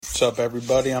What's up,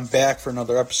 everybody? I'm back for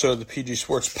another episode of the PG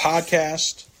Sports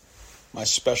Podcast. My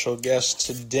special guest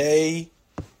today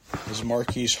is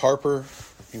Marquise Harper.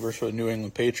 He works for the New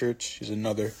England Patriots. He's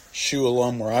another SHU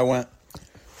alum where I went,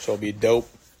 so it'll be dope.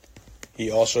 He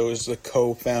also is the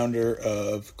co-founder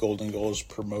of Golden Goals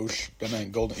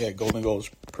Golden Goals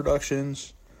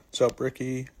Productions. What's up,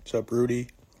 Ricky? What's up, Rudy?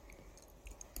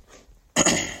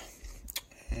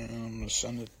 And I'm going to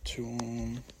send it to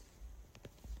him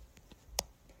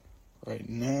right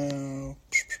now.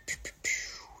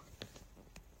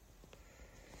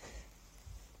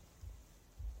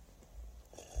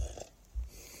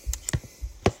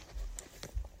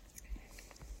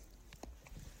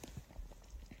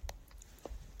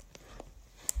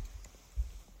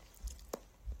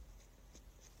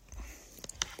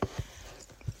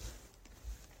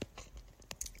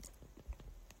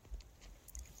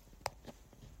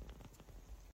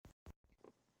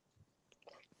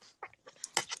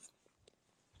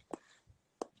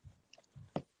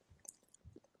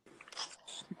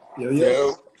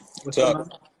 Yo. What's up? Man?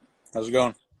 How's it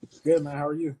going? Good, man. How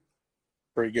are you?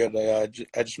 Pretty good. I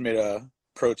just made a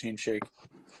protein shake.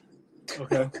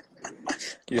 Okay.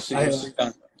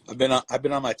 I've been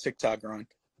on my TikTok grind.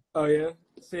 Oh yeah.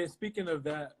 Speaking of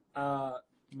that,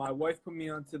 my wife put me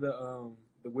onto the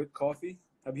whipped coffee.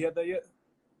 Have you had that yet?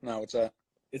 No, what's that?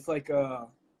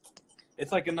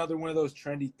 It's like another one of those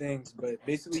trendy things, but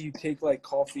basically you take like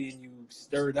coffee and you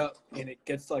stir it up and it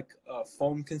gets like a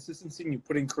foam consistency and you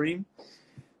put in cream.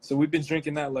 So we've been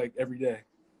drinking that like every day.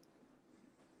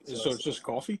 So it's just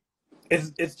coffee?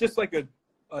 It's just like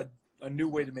a new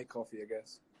way to make coffee, I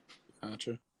guess.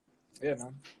 Gotcha. Yeah,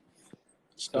 man.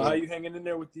 So how you hanging in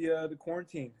there with the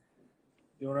quarantine?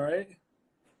 Doing all right?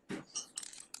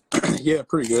 Yeah,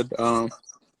 pretty good.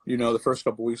 The first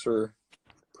couple weeks were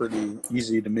pretty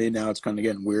easy to me. Now it's kind of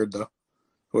getting weird, though.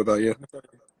 What about you?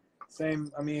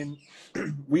 Same. I mean,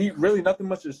 nothing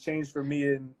much has changed for me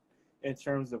in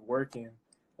terms of working.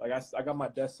 Like I got my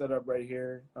desk set up right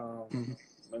here, and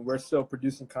we're still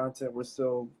producing content. We're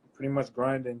still pretty much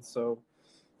grinding. So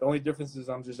the only difference is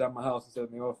I'm just at my house instead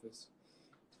of in the office.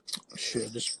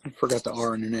 Shit, just forgot the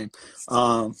R in your name.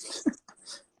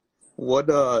 What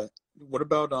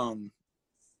about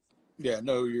Yeah,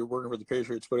 no, you're working for the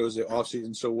Patriots, but it was the off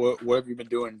season. So what have you been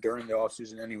doing during the off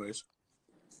season, anyways?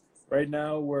 Right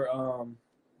now, we're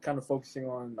kind of focusing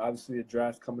on obviously the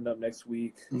draft coming up next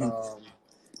week.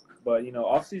 But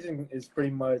off season is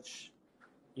pretty much,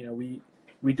 we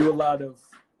do a lot of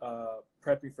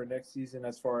prepping for next season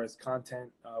as far as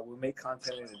content. We'll make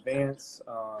content in advance.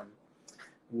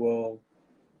 We'll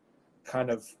kind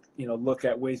of look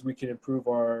at ways we can improve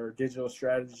our digital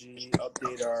strategy,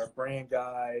 update our brand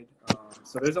guide.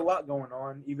 So there's a lot going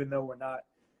on. Even though we're not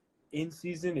in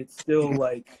season, it's still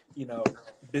like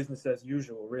business as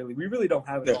usual. Really, we really don't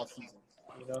have an off season.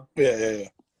 Yeah.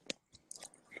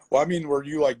 Well, I mean, were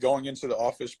you like going into the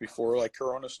office before like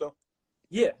Corona stuff?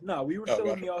 Yeah, no, we were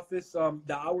still in the office.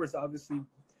 The hours obviously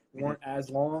weren't as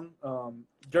long.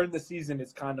 During the season,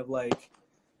 it's kind of like,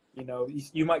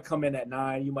 you might come in at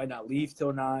 9, you might not leave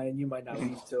till 9, you might not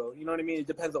leave till, you know what I mean? It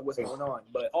depends on what's going on.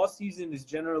 But all season is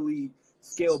generally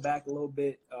scaled back a little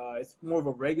bit. It's more of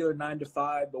a regular 9 to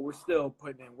 5, but we're still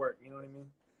putting in work. You know what I mean?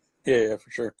 Yeah, for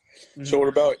sure. Mm-hmm. So what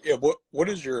about what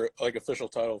is your like official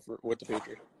title with the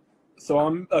Patriots? So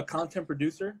I'm a content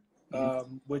producer,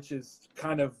 which is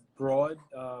kind of broad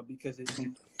because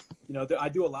I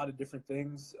do a lot of different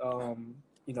things.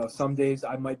 Some days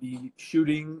I might be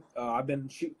shooting. I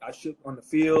shoot on the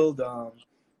field.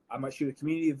 I might shoot a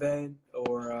community event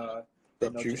or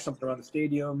just something around the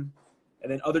stadium.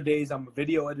 And then other days I'm a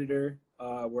video editor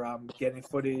where I'm getting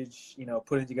footage,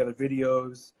 putting together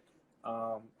videos.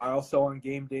 I also on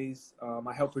game days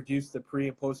I help produce the pre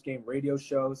and post game radio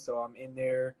show, so I'm in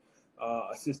there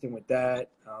assisting with that,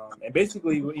 and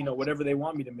basically whatever they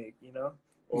want me to make,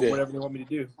 or whatever they want me to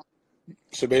do.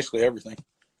 So basically everything.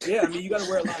 Yeah, I mean, you got to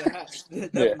wear a lot of hats,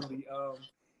 definitely.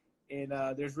 And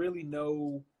there's really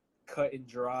no cut and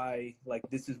dry, like,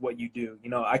 this is what you do.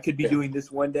 I could be doing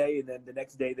this one day, and then the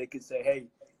next day they could say, hey,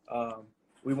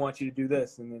 we want you to do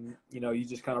this. And then, you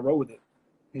just kind of roll with it.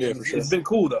 Yeah, for sure. It's been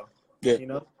cool, though. Yeah.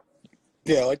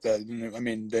 Yeah, I like that. I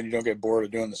mean, then you don't get bored of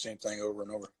doing the same thing over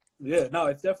and over. Yeah, no,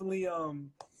 it's definitely,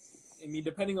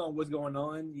 depending on what's going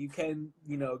on, you can,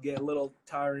 get a little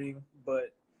tiring,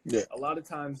 but a lot of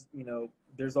times,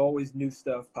 there's always new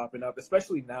stuff popping up,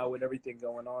 especially now with everything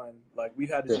going on. Like, we've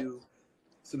had to do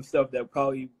some stuff that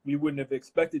probably we wouldn't have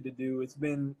expected to do. It's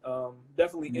been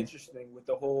definitely interesting with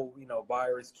the whole,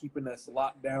 virus keeping us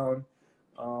locked down.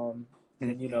 And,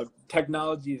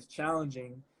 technology is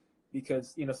challenging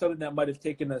because something that might have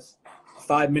taken us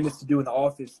 5 minutes to do in the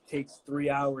office takes 3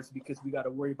 hours because we got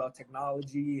to worry about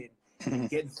technology and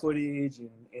getting footage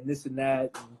and this and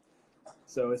that. And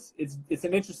so it's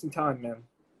an interesting time, man.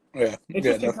 Yeah,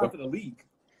 Interesting time for the league.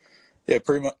 Yeah,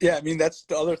 pretty much. Yeah, I mean that's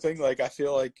the other thing. Like I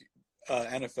feel like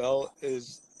NFL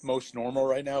is most normal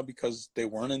right now because they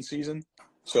weren't in season,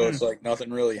 so it's like nothing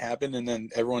really happened, and then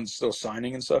everyone's still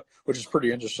signing and stuff, which is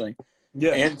pretty interesting.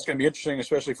 Yeah, and it's going to be interesting,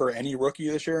 especially for any rookie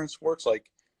this year in sports. Like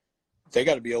they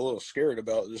got to be a little scared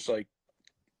about just like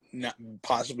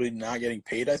possibly not getting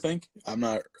paid. I think I'm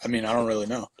not. I mean, I don't really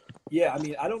know. Yeah, I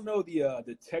mean, I don't know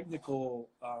the technical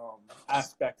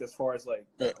aspect as far as like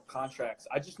contracts.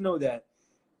 I just know that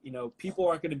people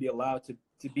aren't going to be allowed to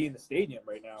be in the stadium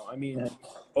right now. I mean,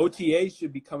 OTA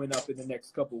should be coming up in the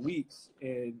next couple of weeks,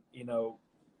 and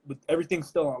with everything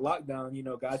still on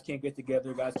lockdown, guys can't get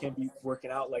together, guys can't be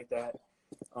working out like that.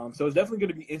 So it's definitely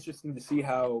going to be interesting to see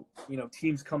how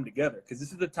teams come together, because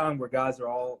this is the time where guys are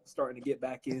all starting to get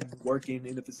back in working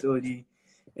in the facility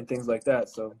and things like that.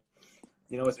 So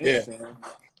it's interesting.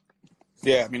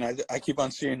 Yeah. Yeah, I mean, I keep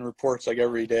on seeing reports like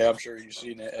every day. I'm sure you've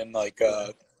seen it, and like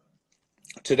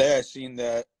today I seen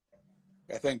that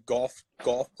I think golf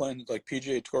plans, like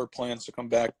PGA Tour plans to come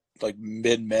back like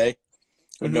mid-May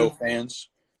with no fans.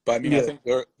 But I mean, I think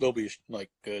they'll be like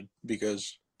good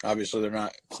because obviously they're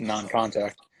not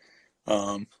non-contact.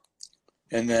 And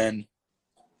then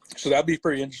so that'd be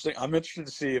pretty interesting. I'm interested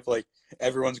to see if like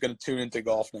everyone's going to tune into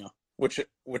golf now, which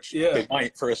they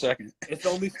might for a second. It's the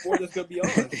only sport that's going to be on,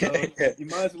 so you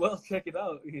might as well check it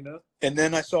out. And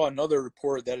then I saw another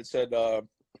report that it said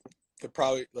they're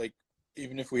probably like,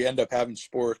 even if we end up having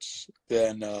sports,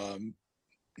 then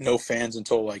no fans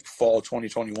until like fall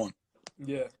 2021.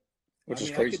 Yeah, which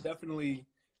is crazy.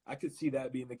 I could see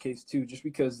that being the case too, just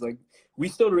because like we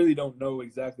still really don't know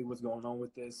exactly what's going on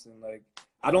with this, and like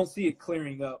I don't see it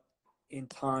clearing up in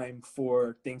time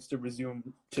for things to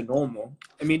resume to normal.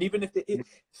 I mean, even if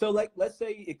so like let's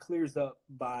say it clears up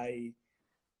by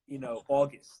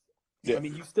August. Yeah. I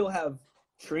mean, you still have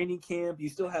training camp, you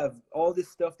still have all this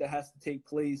stuff that has to take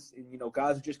place, and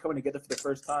guys are just coming together for the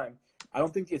first time. I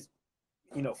don't think it's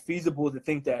feasible to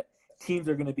think that teams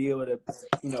are going to be able to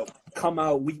come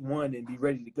out week one and be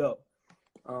ready to go.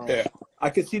 I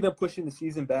could see them pushing the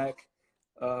season back.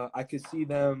 I could see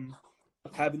them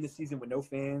having the season with no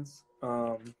fans.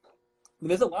 I mean,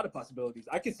 there's a lot of possibilities.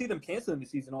 I could see them canceling the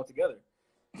season altogether.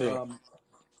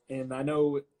 And I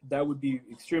know that would be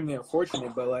extremely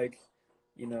unfortunate, but like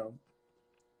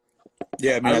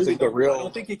yeah, I mean, I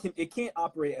don't think it can't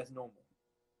operate as normal.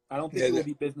 I don't think it will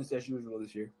be business as usual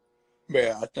this year.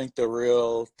 Yeah, I think the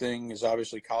real thing is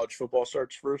obviously college football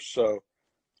starts first, so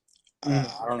I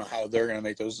don't know how they're going to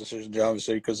make those decisions,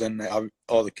 obviously, because then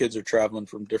all the kids are traveling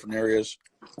from different areas.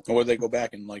 And where they go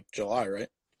back in like July, right?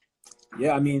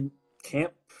 Yeah, I mean,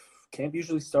 camp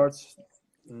usually starts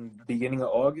in the beginning of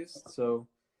August, so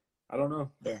I don't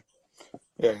know. Yeah,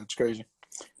 it's crazy.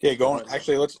 Yeah,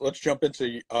 actually, let's jump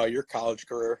into your college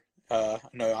career. I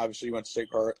know obviously you went to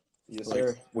Sacred Heart. Yes,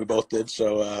 sir. We both did.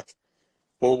 So,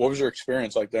 what was your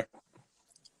experience like there?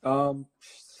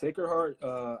 Sacred Heart.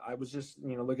 I was just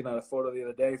looking at a photo the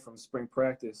other day from spring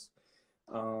practice,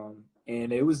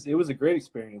 and it was a great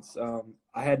experience.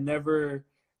 I had never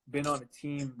been on a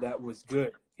team that was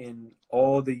good in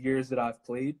all the years that I've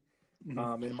played.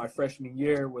 And my freshman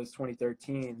year was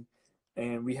 2013,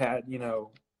 and we had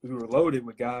we were loaded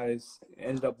with guys.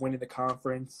 Ended up winning the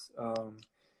conference,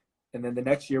 and then the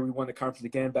next year we won the conference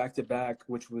again back to back,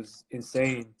 which was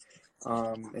insane.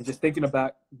 And just thinking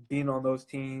about being on those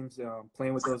teams,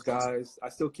 playing with those guys, I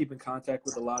still keep in contact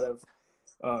with a lot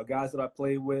of guys that I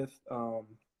played with.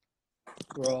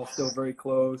 We're all still very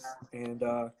close, and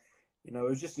it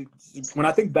was just when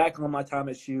I think back on my time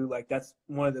at SHU, like that's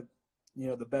one of the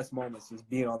the best moments is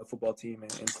being on the football team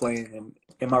and playing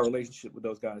and my relationship with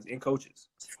those guys and coaches.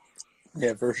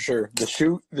 Yeah, for sure. The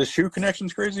SHU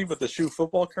connection's crazy, but the SHU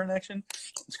football connection,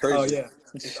 it's crazy. Oh yeah,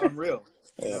 it's unreal.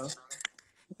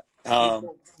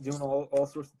 Doing all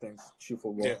sorts of things. SHU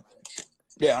football.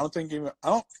 Yeah. I don't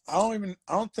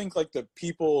think like the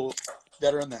people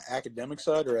that are on the academic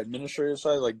side or administrative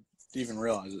side like even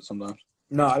realize it sometimes.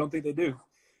 No, I don't think they do.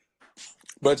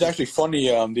 But it's actually funny.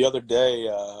 The other day,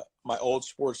 my old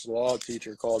sports law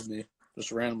teacher called me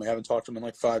just randomly. I haven't talked to him in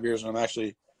like 5 years, and I'm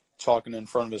actually talking in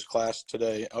front of his class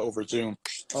today over Zoom.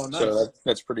 Oh, nice. So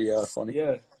that's pretty funny.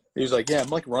 Yeah. He was like, "Yeah, I'm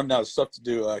like running out of stuff to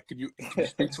do. Could you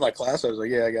speak to my class?" I was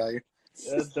like, "Yeah, I got you."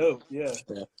 That's dope. Yeah.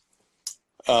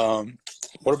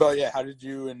 What about how did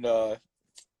you and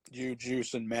you,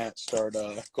 Juice, and Matt start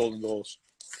Golden Goals?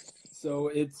 So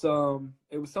it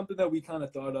was something that we kind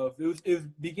of thought of.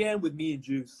 It began with me and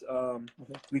Juice.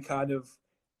 We kind of,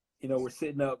 were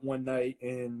sitting up one night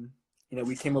and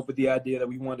we came up with the idea that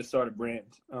we wanted to start a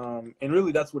brand. And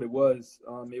really that's what it was.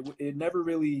 It never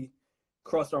really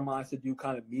crossed our minds to do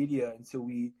kind of media until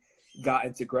we got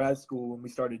into grad school and we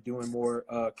started doing more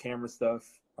camera stuff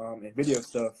and video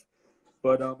stuff.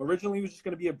 But originally it was just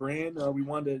going to be a brand. We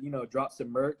wanted to, drop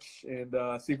some merch and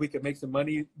see if we could make some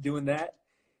money doing that.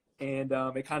 And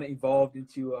it kind of evolved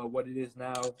into what it is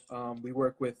now. We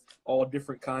work with all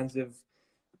different kinds of,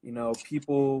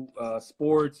 people,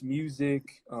 sports,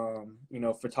 music,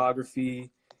 photography.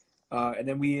 And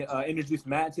then we introduced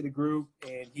Matt to the group,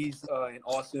 and he's an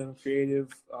awesome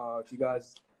creative. If you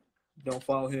guys don't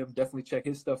follow him, definitely check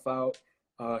his stuff out.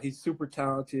 He's super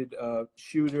talented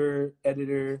shooter,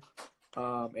 editor,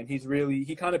 and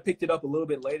he kind of picked it up a little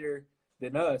bit later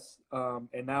than us.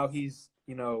 And now he's,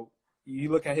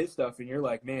 you look at his stuff and you're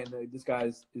like, man, this guy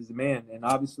is the man. And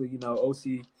obviously,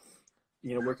 OC,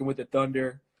 working with the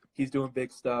Thunder, he's doing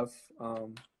big stuff.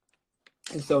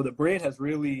 And so the brand has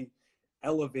really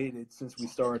elevated since we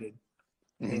started.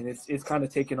 Mm-hmm. And it's kind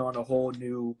of taken on a whole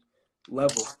new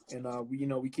level. And we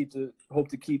hope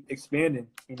to keep expanding,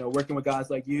 working with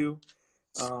guys like you,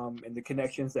 and the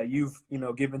connections that you've,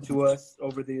 given to us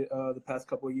over the past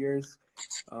couple of years.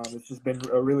 It's just been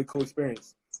a really cool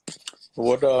experience.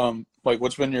 What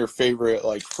what's been your favorite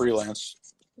freelance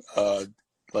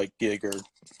gig or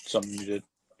something you did?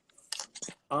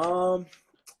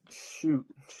 Shoot,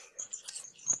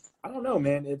 I don't know,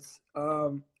 man. It's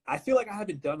I feel like I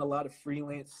haven't done a lot of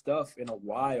freelance stuff in a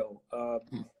while.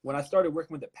 When I started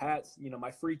working with the Pats,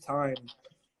 my free time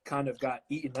kind of got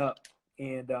eaten up,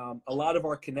 and a lot of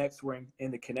our connects were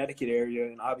in the Connecticut area,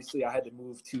 and obviously I had to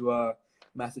move to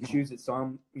Massachusetts, so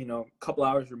I'm a couple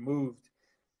hours removed.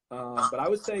 But I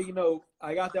would say,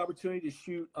 I got the opportunity to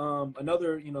shoot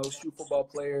another, shoot football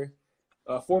player,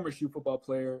 former shoot football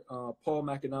player, Paul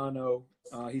Macanano.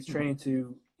 He's training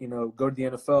to, go to the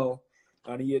NFL.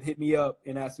 And he had hit me up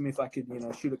and asked me if I could,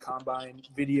 shoot a combine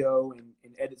video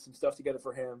and edit some stuff together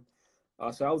for him.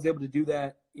 So I was able to do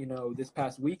that, this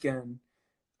past weekend.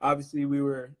 Obviously, we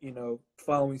were,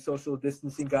 following social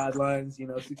distancing guidelines,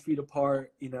 6 feet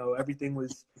apart. Everything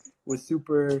was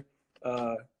super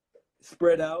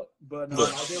spread out, but I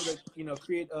was able to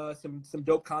create some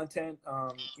dope content,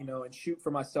 and shoot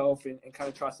for myself and kind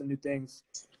of try some new things.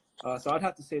 So I'd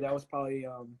have to say that was probably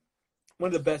one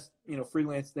of the best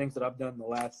freelance things that I've done in the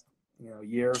last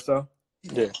year or so.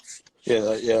 Yeah,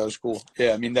 that was cool.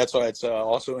 Yeah, I mean that's why it's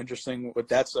also interesting with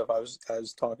that stuff. I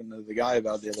was talking to the guy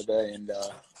about the other day, and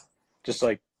just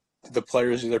the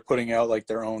players, they're putting out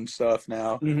their own stuff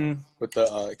now. Mm-hmm. With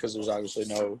the because there's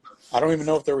obviously I don't even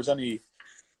know if there was any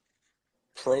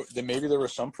maybe there were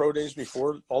some pro days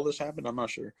before all this happened. I'm not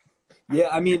sure. Yeah,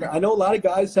 I mean, I know a lot of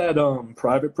guys had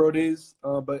private pro days,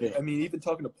 but yeah. I mean, even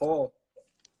talking to Paul,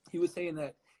 he was saying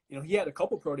that he had a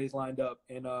couple pro days lined up,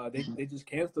 and they just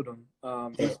canceled them.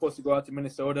 He was supposed to go out to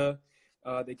Minnesota,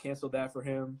 they canceled that for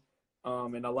him,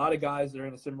 and a lot of guys that are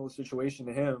in a similar situation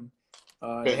to him,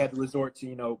 they had to resort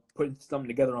to putting something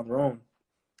together on their own.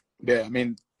 Yeah, I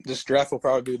mean, this draft will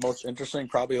probably be the most interesting,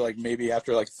 probably maybe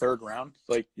after third round,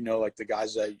 the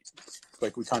guys that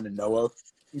we kind of know of.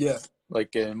 Yeah.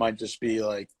 It might just be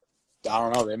I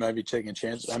don't know, they might be taking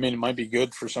chances. I mean, it might be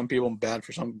good for some people and bad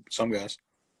for some guys.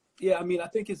 Yeah, I mean, I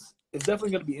think it's definitely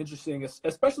going to be interesting,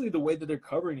 especially the way that they're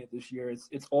covering it this year.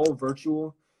 It's all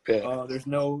virtual. Yeah. There's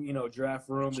no, draft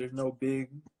room. There's no big,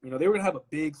 they were going to have a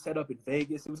big setup in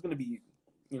Vegas. It was going to be,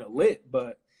 lit,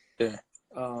 but. Yeah.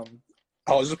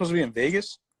 Oh, is it supposed to be in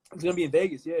Vegas? It's going to be in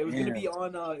Vegas, yeah. It was going to be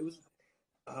on,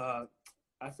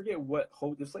 I forget what,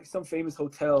 there's some famous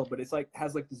hotel, but it's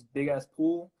has this big-ass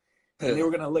pool. And they were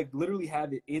going to, literally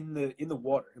have it in the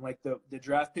water. And, the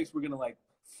draft picks were going to,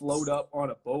 float up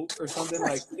on a boat or something.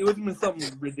 It would have been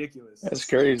something ridiculous. That's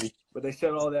crazy. But they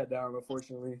shut all that down,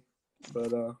 unfortunately.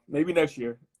 But maybe next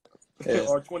year. Yeah.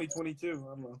 Or 2022. I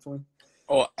don't know. 20.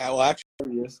 Oh, well,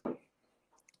 actually. Yes.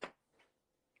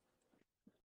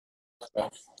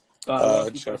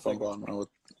 Just got a phone call.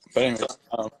 But anyway,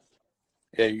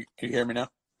 yeah, can you hear me now?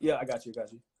 Yeah, I got you.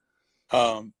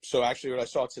 So actually, what I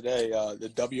saw today, the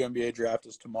WNBA draft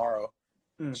is tomorrow.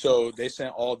 So they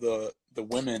sent all the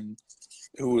women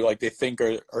who they think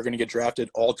are going to get drafted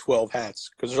all 12 hats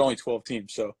because there's only 12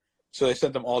 teams. So they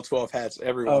sent them all 12 hats,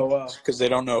 everyone. Oh, wow. Because they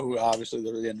don't know who obviously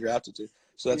they're getting drafted to.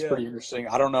 So that's pretty interesting.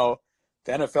 I don't know.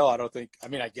 The NFL, I don't think. I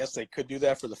mean, I guess they could do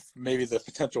that for maybe the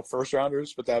potential first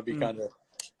rounders, but that would be kind of.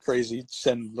 crazy.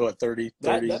 Send what 30.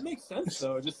 That makes sense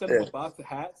though. Just send them a box of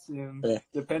hats, and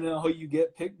depending on who you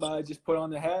get picked by, just put on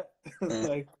the hat.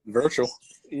 Like virtual.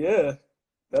 Yeah,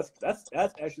 that's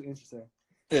actually interesting.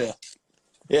 Yeah.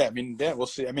 Yeah, I mean, yeah, we'll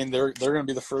see. I mean, they're going to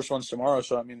be the first ones tomorrow,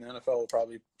 so I mean, the NFL will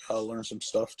probably learn some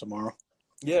stuff tomorrow.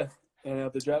 Yeah,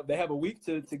 and the draft, they have a week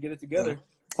to get it together. Yeah.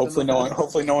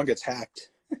 Hopefully no one gets hacked.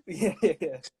 Yeah.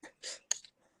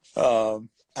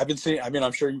 I've been seeing. I mean,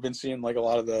 I'm sure you've been seeing like a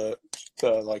lot of the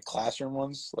like classroom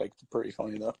ones. Like, pretty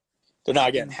funny though. They're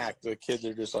not getting hacked. The kids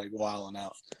are just like wilding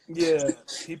out. Yeah,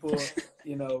 people,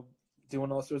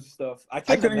 doing all sorts of stuff. I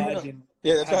couldn't imagine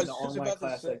having an online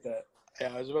class like that.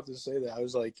 Yeah, I was about to say that. I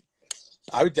was like,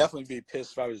 I would definitely be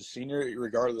pissed if I was a senior,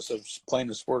 regardless of playing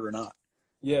the sport or not.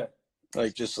 Yeah.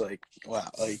 Like, just like, wow,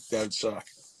 like that would suck.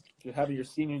 You're having your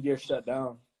senior year shut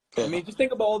down. Yeah. I mean, just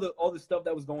think about all the stuff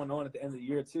that was going on at the end of the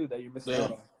year too that you're missing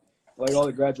out on. Like all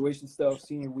the graduation stuff,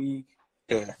 senior week.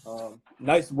 Yeah.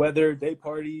 Nice weather, day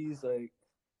parties. Like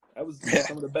that was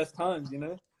some of the best times,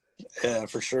 Yeah,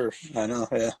 for sure. I know.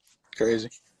 Yeah, crazy.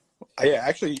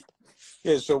 Actually.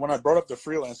 Yeah, so when I brought up the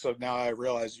freelance stuff, now I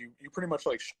realize you pretty much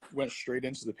like went straight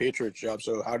into the Patriots job.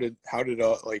 So how did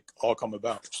like all come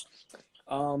about?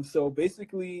 So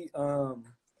basically, I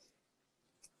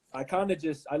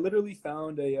literally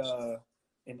found an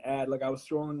ad. Like I was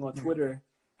scrolling on Twitter,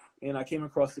 and I came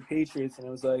across the Patriots, and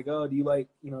it was like, oh, do you like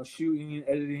shooting,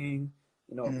 editing,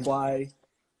 apply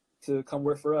to come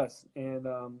work for us? And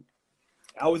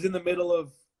I was in the middle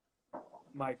of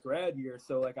my grad year,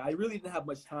 so like I really didn't have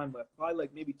much time left, probably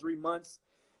like maybe 3 months.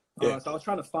 So I was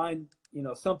trying to find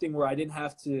something where I didn't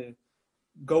have to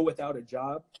go without a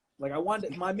job. Like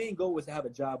my main goal was to have a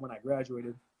job when I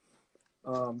graduated.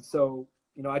 So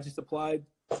I just applied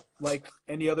like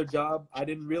any other job. I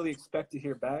didn't really expect to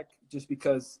hear back, just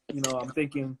because I'm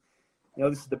thinking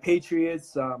this is the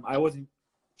Patriots. I wasn't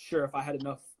sure if I had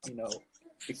enough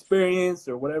experience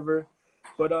or whatever,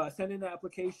 but I sent in the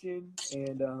application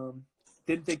and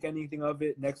didn't think anything of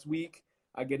it. Next week,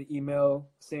 I get an email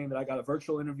saying that I got a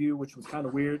virtual interview, which was kind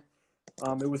of weird.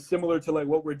 It was similar to like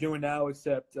what we're doing now,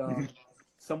 except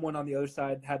someone on the other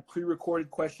side had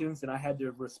pre-recorded questions and I had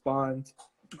to respond.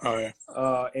 Oh yeah.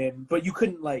 But you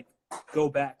couldn't like go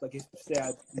back, like if say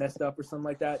I messed up or something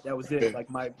like that. That was it. Yeah.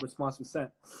 Like my response was sent.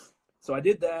 So I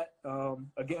did that.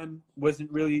 Again,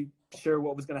 wasn't really sure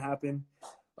what was going to happen.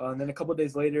 And then a couple of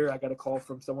days later, I got a call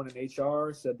from someone in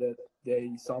HR, said that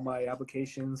they saw my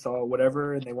application, saw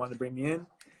whatever, and they wanted to bring me in.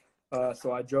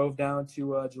 So I drove down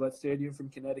to Gillette Stadium from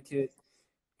Connecticut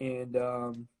and,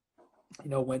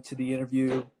 went to the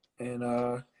interview. And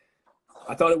I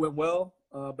thought it went well,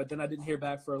 but then I didn't hear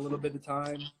back for a little bit of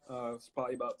time. It was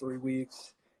probably about 3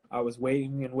 weeks. I was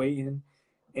waiting and waiting.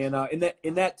 And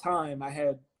in that time, I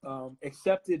had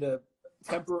accepted it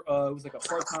was like a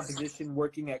part-time position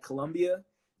working at Columbia,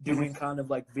 doing kind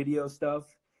of like video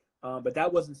stuff, but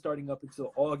that wasn't starting up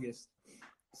until August.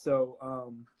 So,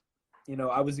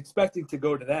 I was expecting to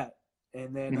go to that.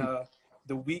 And then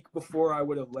the week before I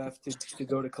would have left to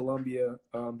go to Columbia,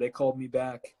 they called me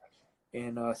back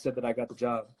and said that I got the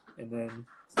job. And then,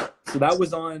 so that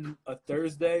was on a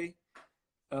Thursday.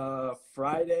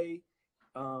 Friday,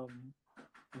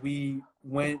 we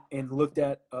went and looked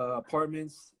at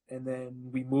apartments, and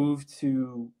then we moved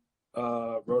to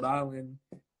Rhode Island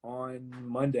on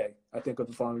Monday, I think, of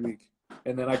the following week.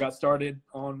 And then I got started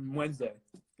on Wednesday,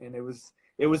 and it was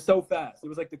so fast. It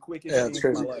was like the quickest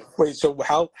thing of my life. Wait, so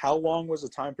how long was the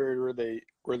time period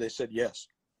where they said yes?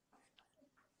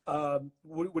 What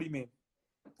do you mean?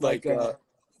 Like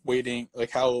waiting,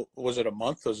 like how was it? A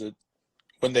month? Was it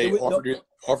when they offered you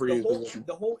the position?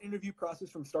 The whole interview process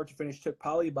from start to finish took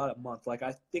probably about a month. Like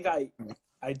I think I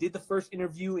did the first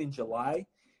interview in July,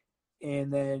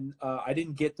 and then I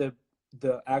didn't get the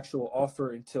actual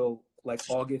offer until like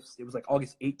August. It was like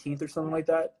August 18th or something like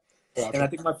that. Gotcha. And I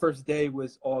think my first day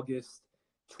was August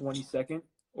 22nd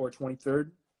or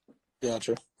 23rd.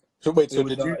 Gotcha. So wait, so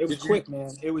it was quick, man.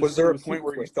 Was there a point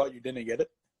where you thought you didn't get it?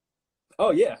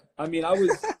 Oh yeah. I mean,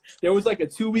 there was like a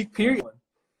 2-week period,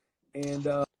 and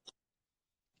I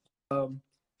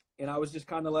was just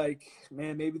kind of like,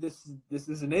 man, maybe this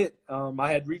isn't it.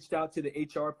 I had reached out to the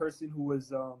HR person who was,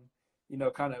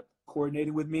 kind of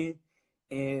coordinating with me,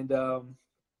 and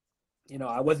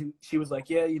she was like,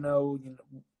 yeah,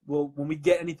 when we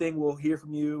get anything, we'll hear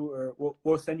from you, or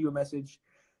we'll send you a message.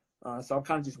 So I'm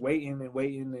kind of just waiting,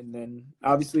 and then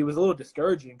obviously it was a little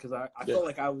discouraging because I felt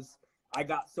like I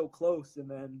got so close, and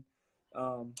then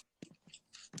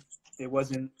it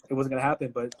wasn't gonna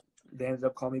happen, but they ended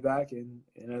up calling me back, and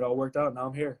it all worked out. Now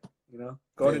I'm here,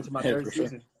 going into my third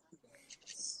season.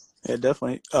 Yeah,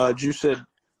 definitely. Juice said,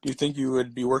 you think you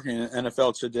would be working in the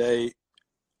NFL today?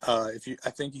 I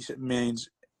think he means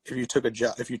if you took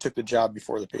the job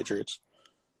before the Patriots.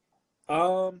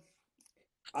 I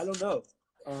don't know.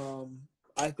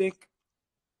 I think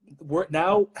we're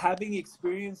now having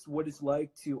experienced what it's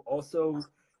like to also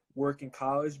work in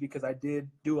college, because I did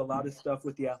do a lot of stuff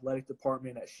with the athletic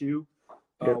department at SHU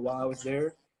while I was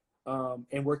there,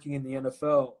 and working in the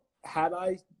NFL. Had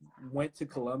I went to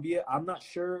Columbia, I'm not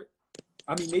sure.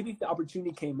 I mean, maybe if the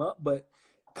opportunity came up, but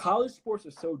college sports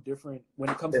are so different when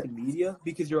it comes to media,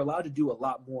 because you're allowed to do a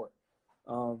lot more.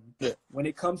 When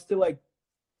it comes to like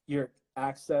your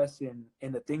access and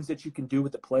the things that you can do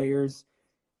with the players,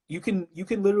 you can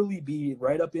literally be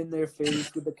right up in their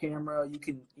face with the camera. You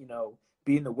can,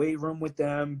 be in the weight room with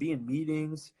them, be in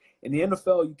meetings. In the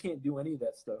NFL, you can't do any of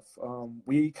that stuff.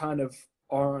 We kind of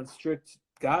are on strict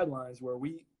guidelines where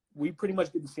we pretty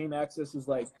much get the same access as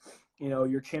like,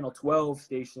 your Channel 12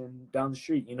 station down the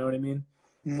street. You know what I mean?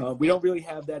 Mm-hmm. We don't really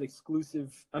have that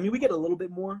exclusive. I mean, we get a little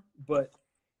bit more, but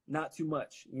not too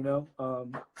much,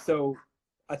 So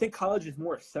I think college is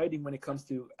more exciting when it comes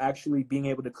to actually being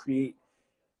able to create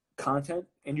content,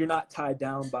 and you're not tied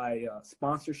down by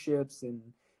sponsorships and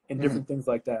different things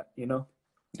like that,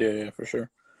 Yeah, for sure.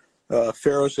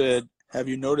 Pharaoh said, have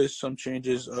you noticed some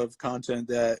changes of content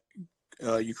that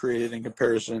you created in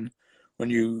comparison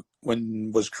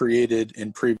when was created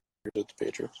in previous years with the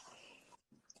Patriots?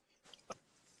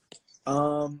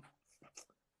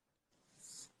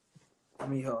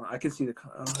 I can see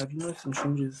have you noticed some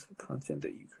changes in content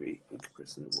that you create in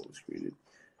comparison to what was created?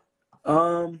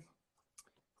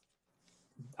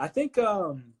 I think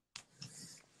well,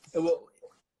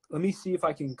 let me see if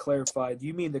I can clarify. Do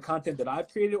you mean the content that I've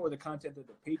created or the content that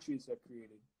the Patriots have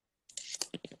created?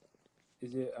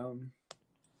 Is it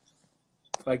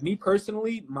like me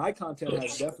personally, my content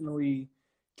has definitely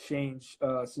changed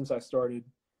since I started.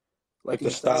 Like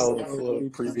the style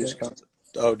of previous content.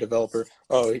 Oh, developer.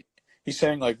 Oh, he's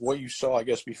saying like what you saw, I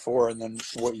guess, before, and then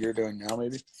what you're doing now,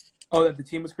 maybe. Oh, that the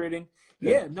team was creating.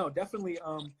 Yeah, no, definitely.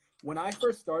 When I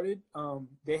first started,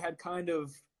 they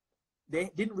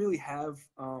didn't really have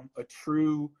a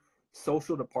true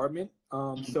social department.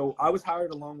 So I was hired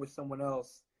along with someone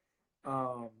else,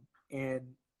 and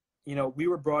we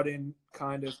were brought in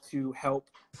kind of to help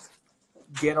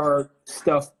get our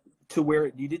stuff to where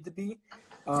it needed to be.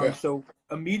 So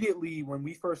immediately when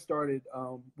we first started,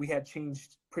 we had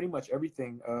changed pretty much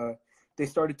everything. They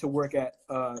started to work at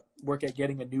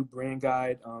getting a new brand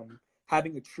guide,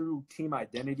 having a true team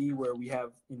identity where we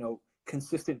have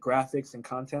consistent graphics and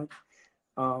content.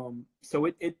 So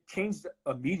it changed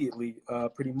immediately,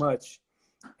 pretty much.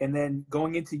 And then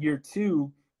going into year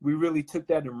 2, we really took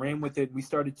that and ran with it. We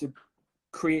started to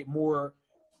create more,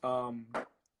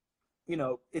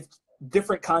 it's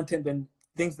different content than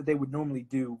things that they would normally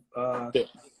do,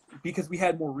 because we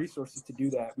had more resources to do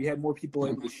that. We had more people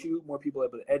able to shoot, more people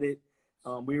able to edit.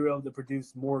 We were able to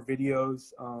produce more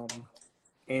videos.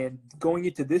 And going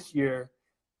into this year,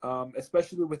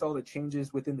 especially with all the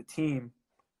changes within the team,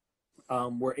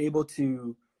 we're able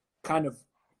to kind of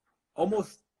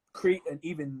almost create an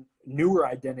even newer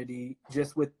identity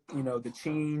just with, the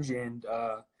change and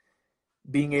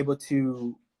being able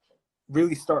to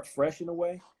really start fresh in a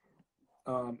way,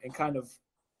 and kind of,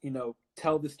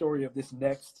 tell the story of this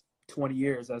next 20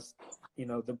 years. As,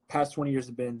 the past 20 years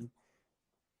have been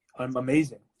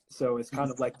amazing. So it's kind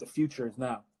of like the future is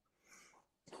now.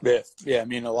 Yeah. I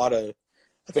mean, I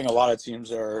think a lot of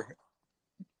teams are,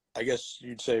 I guess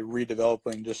you'd say,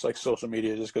 redeveloping just like social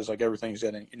media, just because like everything's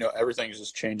everything's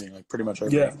just changing, like pretty much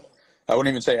every. Yeah. I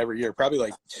wouldn't even say every year, probably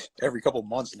like every couple of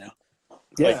months now.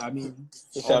 Yeah, I mean,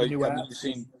 all the new apps. You've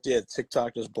seen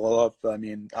TikTok just blow up. I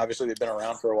mean, obviously they've been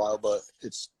around for a while, but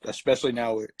it's especially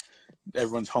now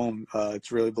everyone's home.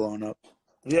 It's really blowing up.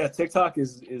 Yeah, TikTok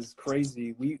is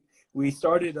crazy. We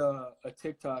started a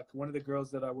TikTok. One of the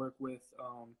girls that I work with,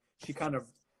 she kind of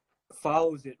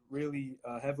follows it really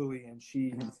heavily, and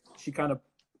she kind of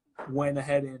went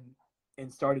ahead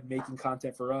and started making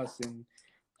content for us.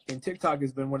 And TikTok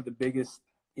has been one of the biggest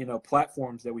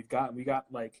platforms that we've gotten. We got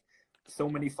like so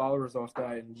many followers off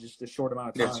that in just a short amount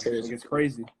of time. It's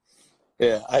crazy.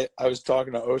 Yeah, I was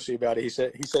talking to Osi about it. He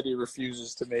said he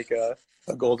refuses to make a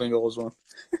Golden Goals one.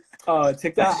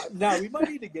 TikTok. No, we might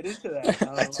need to get into that.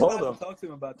 I told him. Talk to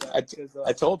him about that.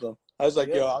 I told him. I was like,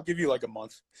 yo, I'll give you like a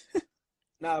month.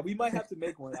 Nah, we might have to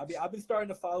make one. I mean, I've been starting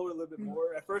to follow it a little bit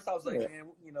more. At first, I was like, man,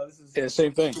 this is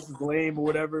same thing. This is lame or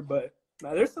whatever. But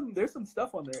there's some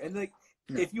stuff on there, and like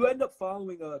if you end up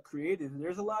following creative,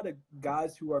 there's a lot of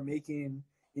guys who are making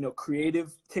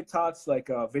creative TikToks, like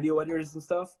video editors and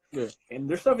stuff. Yeah. And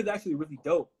their stuff is actually really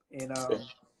dope. And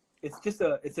it's just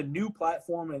it's a new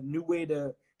platform, a new way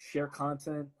to share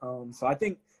content. So I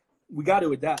think we got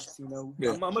to adapt. You know,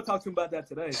 Yeah. I'm gonna talk to him about that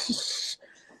today.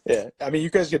 Yeah, I mean,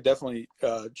 you guys could definitely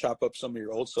chop up some of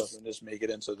your old stuff and just make it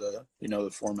into the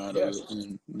the format of it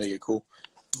and make it cool.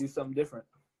 Do something different.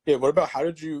 Yeah. What about how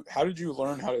did you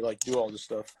learn how to like do all this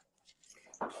stuff?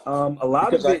 A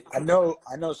lot Because of it. I know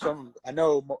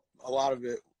a lot of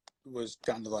it was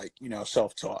kind of like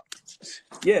self-taught.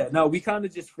 Yeah, no, we kind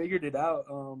of just figured it out.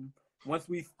 Once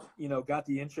we, got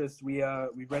the interest, we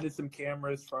rented some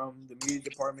cameras from the media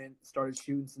department, started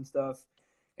shooting some stuff,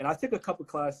 and I took a couple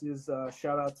classes.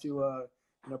 Shout out to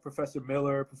Professor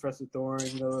Miller, Professor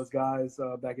Thorne, those guys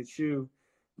back at SHU,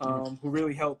 who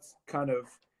really helped kind of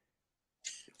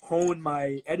hone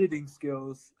my editing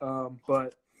skills.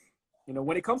 But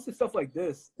when it comes to stuff like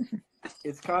this,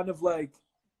 it's kind of like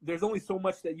there's only so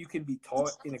much that you can be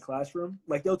taught in a classroom.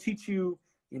 Like they'll teach you,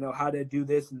 how to do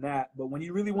this and that. But when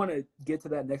you really want to get to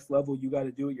that next level, you got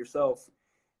to do it yourself.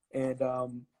 And,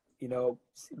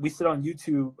 we sit on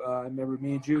YouTube. I remember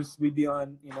me and Juice, we'd be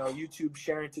on, YouTube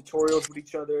sharing tutorials with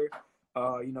each other.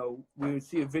 We would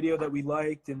see a video that we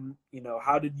liked and,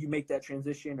 how did you make that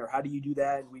transition or how do you do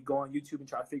that? And we go on YouTube and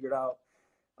try to figure it out.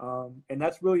 And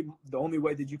that's really the only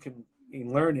way that you can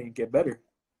learn and get better.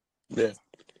 Yeah.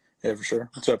 Yeah, for sure.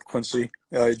 What's up, Quincy?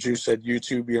 Juice at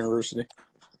YouTube University.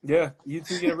 Yeah,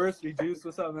 YouTube University. Juice,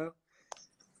 what's up, man?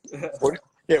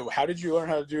 Yeah, how did you learn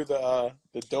how to do the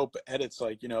dope edits,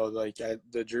 like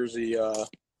the jersey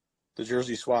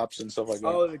swaps and stuff like that?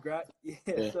 Oh,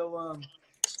 So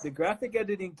the graphic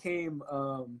editing came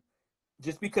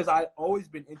just because I always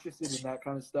been interested in that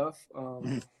kind of stuff.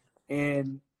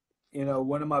 And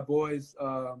one of my boys,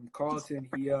 Carlton,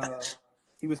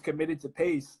 he was committed to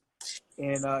Pace.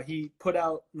 And he put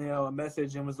out, a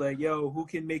message and was like, "Yo, who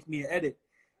can make me an edit?"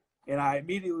 And I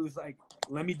immediately was like,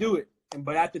 "Let me do it."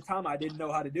 But at the time, I didn't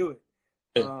know how to do it.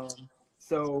 Yeah.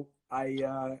 So I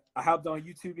hopped on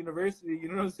YouTube University. You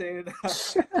know what I'm saying?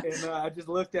 And I just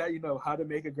looked at how to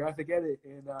make a graphic edit,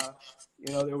 and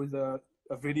there was a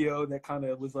video that kind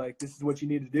of was like, "This is what you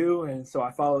need to do," and so I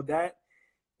followed that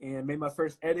and made my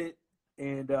first edit,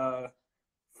 and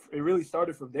it really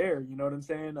started from there. You know what I'm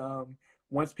saying?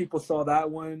 Once people saw that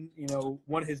one,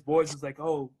 one of his boys was like,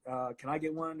 "Oh, can I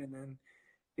get one?" And then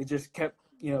it just kept,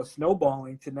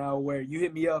 snowballing to now where you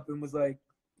hit me up and was like,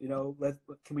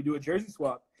 can we do a jersey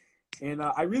swap? And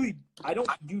I don't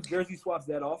do jersey swaps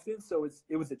that often, so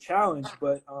it was a challenge.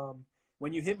 But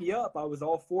when you hit me up, I was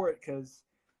all for it because,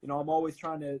 I'm always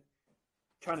trying to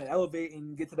elevate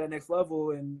and get to that next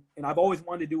level, and I've always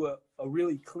wanted to do a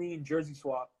really clean jersey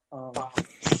swap.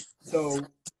 So.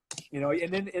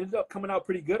 And then it ended up coming out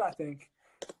pretty good, I think.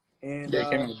 And yeah,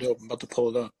 it came out dope. I'm about to pull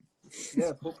it up.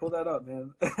 Yeah, pull that up,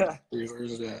 man.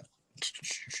 Where's that?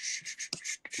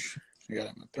 I got it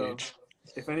on my page.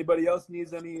 So, if anybody else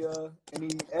needs any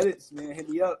edits, man, hit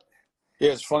me up.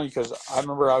 Yeah, it's funny because I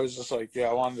remember I was just like,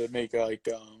 I wanted to make I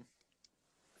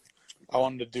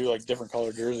wanted to do like different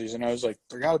color jerseys, and I was like,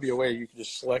 there got to be a way you can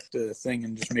just select the thing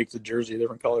and just make the jersey a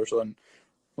different color. So then,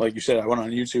 like you said, I went on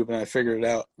YouTube and I figured it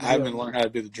out. Yeah. I haven't learned how to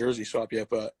do the jersey swap yet,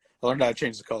 but I learned how to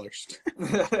change the colors.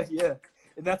 Yeah,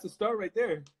 and that's a start right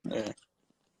there. Yeah.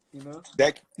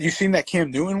 That you seen that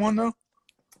Cam Newton one though?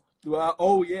 Well,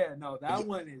 oh yeah, no, that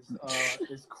one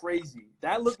is crazy.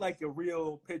 That looked like a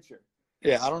real picture.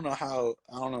 Yeah, I don't know how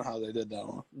they did that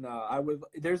one. No,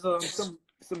 there's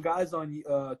some guys on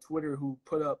Twitter who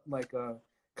put up like a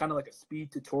kind of like a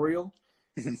speed tutorial,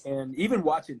 and even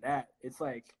watching that, it's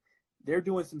like they're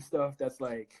doing some stuff that's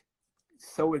like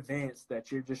so advanced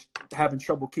that you're just having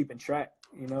trouble keeping track,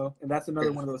 and that's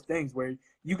another one of those things where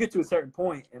you get to a certain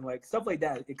point and like stuff like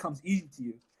that, it comes easy to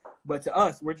you, but to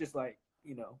us, we're just like,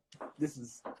 this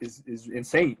is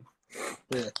insane.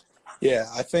 Yeah.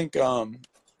 I think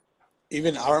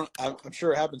even I'm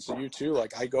sure it happens to you too.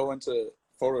 Like I go into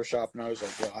Photoshop and I was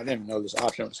like, yo, I didn't even know this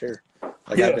option was here.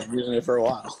 Like I've been using it for a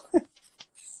while.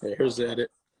 Yeah, here's the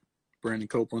edit. Brandon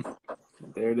Copeland.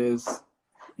 There it is.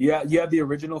 Yeah, you have the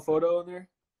original photo in there?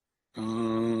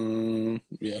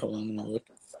 Yeah, hold on, I'm gonna look.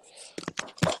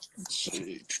 Let's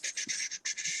see.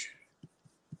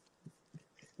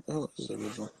 Oh, this is the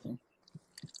original thing.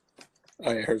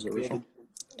 Oh yeah, here's the original.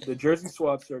 The jersey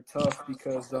swaps are tough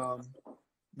because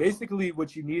basically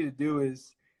what you need to do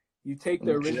is you take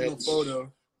the original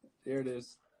photo, there it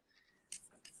is,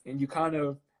 and you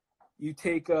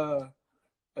take a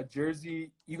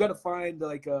jersey. You got to find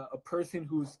like a person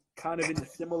who's kind of in a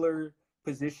similar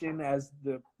position as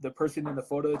the person in the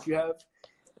photo that you have.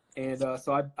 And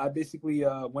so I basically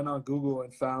went on Google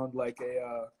and found like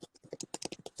a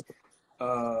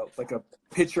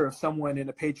picture of someone in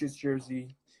a Patriots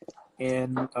jersey,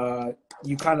 and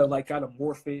you kind of like got to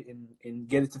morph it and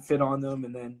get it to fit on them.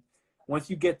 And then once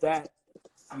you get that,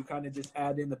 you kind of just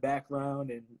add in the background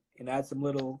and add some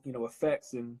little,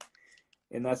 effects, and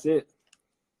that's it.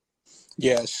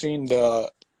 Yeah, I've seen the.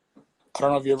 I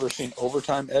don't know if you ever seen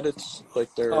overtime edits. Like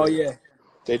Oh yeah,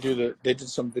 they did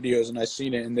some videos and I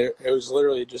seen it, and it was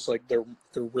literally just like they're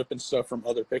ripping stuff from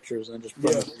other pictures and just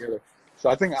putting it together. So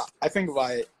I think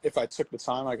if I took the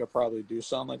time, I could probably do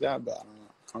something like that, but I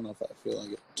don't know if I feel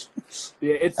like it.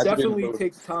 Yeah, it definitely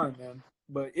takes time, man.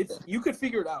 But you could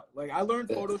figure it out. Like I learned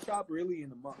Photoshop really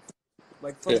in a month.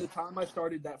 Like from the time I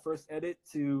started that first edit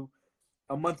to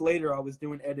a month later, I was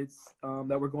doing edits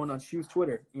that were going on Shoe's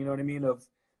Twitter. You know what I mean? Of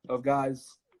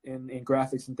guys in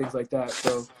graphics and things like that.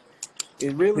 So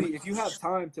it really, if you have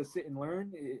time to sit and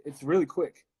learn, it's really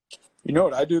quick. You know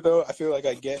what I do though? I feel like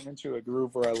I get into a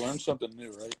groove where I learn something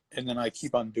new, right? And then I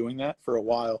keep on doing that for a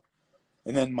while.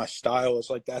 And then my style is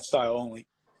like that style only.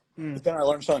 But then I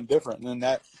learn something different, and then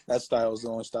that style is the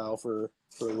only style for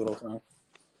a little time.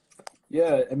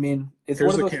 Yeah, I mean, it's one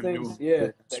of those things.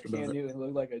 That Cam Newton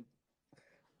looked like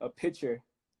a pitcher.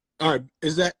 All right,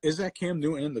 is that Cam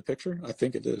Newton in the picture? I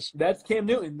think it is. That's Cam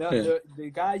Newton.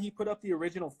 The guy, he put up the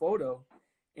original photo,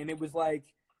 and it was like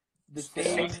the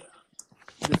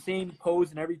same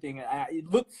pose and everything. It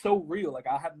looked so real. Like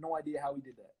I have no idea how he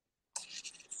did that.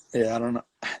 Yeah, I don't know.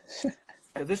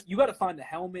 Because you got to find the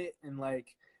helmet and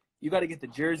like. You got to get the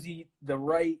jersey, the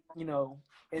right,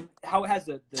 and how it has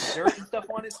the dirt and stuff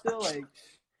on it still. Like,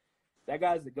 that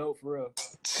guy's the GOAT for real.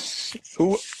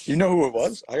 Who it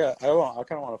was? I kind of want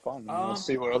to find him. Let's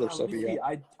see what other stuff he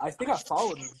got. I think I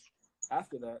followed him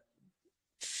after that.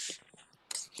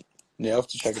 Yeah, I'll have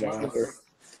to check it out after.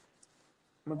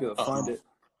 I'm going to be able to find it.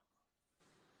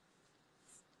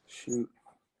 Shoot.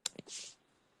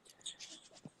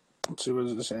 Let's see what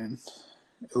it's saying.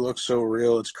 It looks so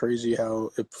real. It's crazy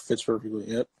how it fits perfectly.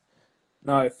 Yep.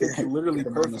 No, it fits literally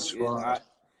perfectly.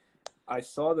 I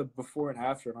saw the before and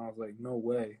after, and I was like, no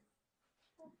way.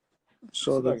 I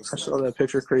saw that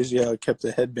picture. Crazy how it kept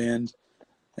the headband,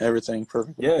 everything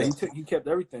perfect. Yeah, he kept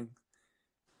everything.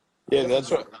 Yeah,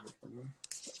 that's what.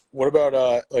 What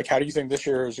about like? How do you think this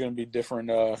year is going to be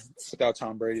different without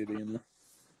Tom Brady being there?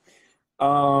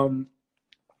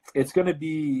 It's going to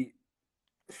be.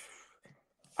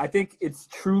 I think it's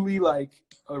truly like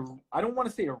I don't want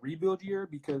to say a rebuild year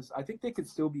because I think they could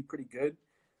still be pretty good,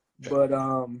 but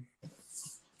I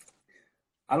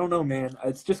don't know, man.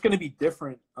 It's just going to be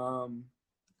different.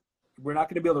 We're not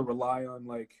going to be able to rely on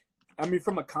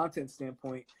from a content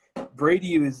standpoint,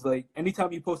 Brady is like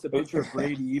anytime you post a picture of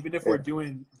Brady, even if we're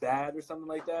doing bad or something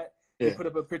like that, you put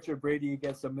up a picture of Brady, it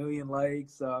gets 1 million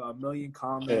likes, 1 million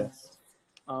comments.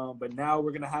 But now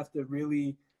we're going to have to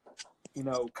really,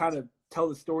 kind of tell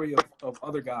the story of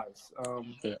other guys.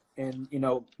 And,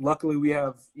 luckily we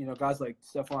have, guys like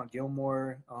Stephon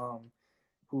Gilmore,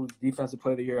 who's defensive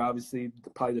player of the year, obviously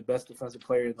probably the best defensive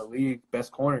player in the league,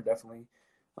 best corner definitely.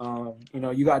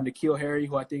 You got N'Keal Harry,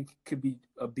 who I think could be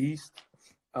a beast.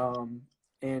 And,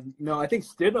 I think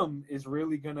Stidham is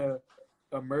really going to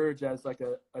emerge as like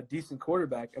a decent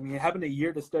quarterback. I mean, having a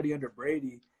year to study under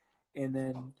Brady and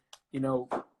then,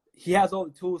 he has all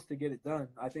the tools to get it done.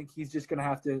 I think he's just going to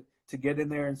have to get in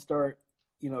there and start,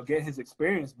 get his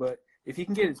experience. But if he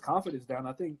can get his confidence down,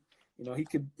 I think,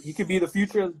 he could be the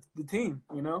future of the team,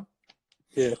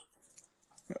 Yeah.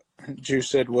 Juice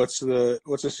said, what's the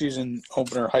season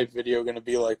opener hype video going to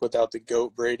be like without the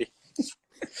GOAT Brady?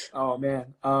 Oh,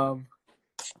 man. I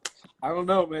don't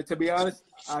know, man. To be honest,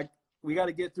 we got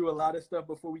to get through a lot of stuff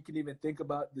before we can even think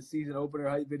about the season opener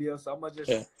hype video. So I'm going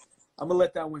to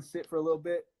let that one sit for a little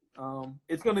bit.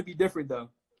 It's going to be different, though.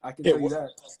 I can tell you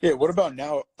that. Yeah, what about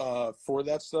now for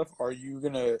that stuff? Are you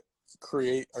going to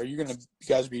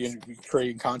guys be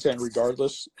creating content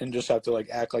regardless and just have to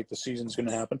act like the season's going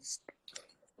to happen?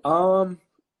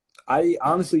 I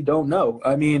honestly don't know.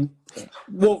 I mean,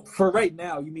 well, for right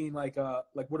now, you mean like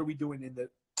what are we doing in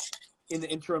the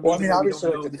interim? Well, I mean,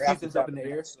 obviously the season's up in the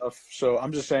air. Stuff. So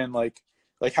I'm just saying like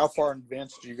how far in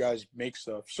advance do you guys make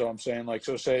stuff? So I'm saying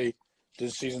so say the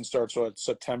season starts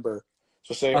September.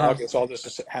 So say August, all this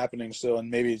is happening still, and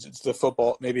maybe it's the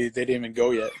football. Maybe they didn't even go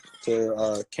yet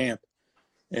to camp,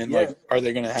 and are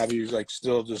they going to have you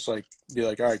still just be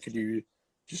all right? Could you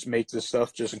just make this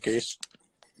stuff just in case?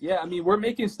 Yeah, I mean, we're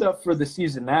making stuff for the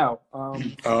season now.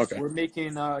 Okay. We're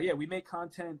making we make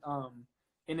content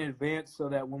in advance so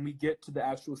that when we get to the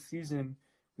actual season,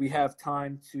 we have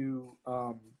time to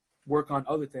work on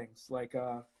other things.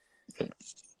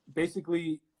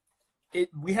 Basically,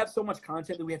 we have so much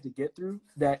content that we have to get through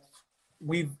that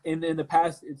we've in the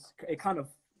past it kind of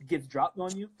gets dropped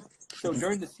on you. So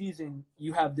during the season,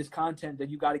 you have this content that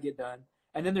you got to get done,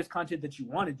 and then there's content that you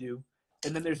want to do,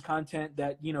 and then there's content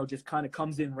that, you know, just kind of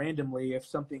comes in randomly if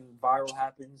something viral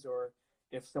happens or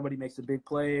if somebody makes a big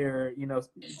play or, you know,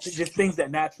 just things that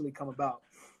naturally come about.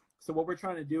 So what we're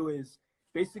trying to do is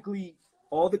basically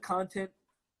all the content,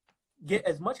 get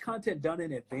as much content done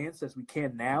in advance as we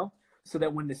can now, so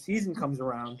that when the season comes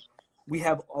around, we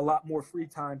have a lot more free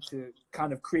time to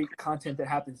kind of create content that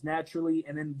happens naturally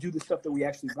and then do the stuff that we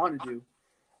actually want to do.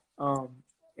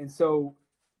 And so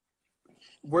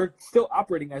we're still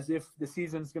operating as if the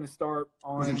season's going to start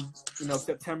on, you know,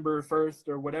 September 1st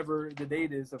or whatever the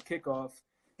date is of kickoff,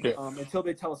 until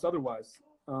they tell us otherwise.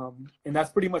 And that's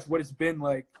pretty much what it's been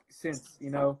like since, you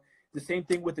know, the same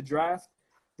thing with the draft.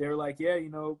 They're like, yeah, you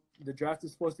know, the draft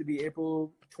is supposed to be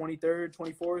April 23rd,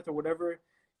 24th or whatever.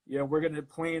 You know, we're going to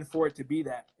plan for it to be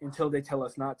that until they tell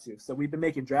us not to. So we've been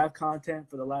making draft content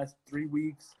for the last 3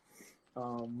 weeks.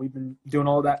 We've been doing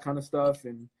all that kind of stuff.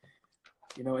 And,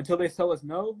 you know, until they tell us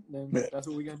no, then that's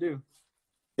what we're going to do.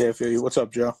 Yeah, I feel you. What's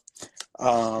up, Joe?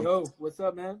 Yo, what's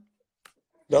up, man?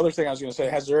 The other thing I was going to say,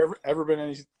 has there ever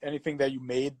been anything that you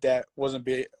made that wasn't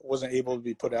able to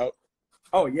be put out?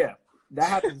 Oh, yeah. That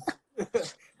happens.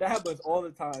 That happens all the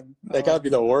time. That got to be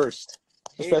the worst,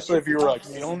 especially if you were, like,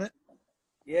 feeling it.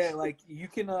 Yeah, like, you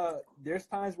can there's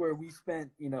times where we spent,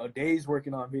 you know, days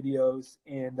working on videos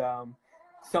and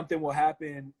something will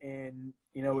happen and,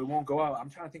 you know, it won't go out. I'm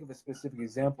trying to think of a specific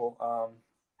example.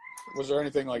 Was there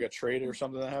anything like a trade or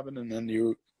something that happened and then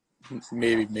you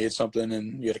maybe made something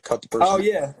and you had to cut the person? Oh,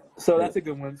 yeah. So that's a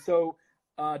good one. So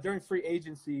during free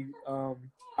agency,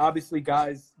 obviously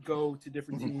guys go to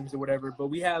different teams or whatever, but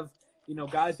we have, you know,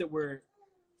 guys that we're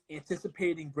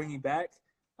anticipating bringing back.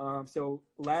 So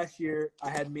last year I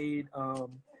had made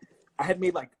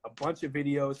like a bunch of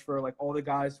videos for like all the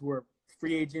guys who were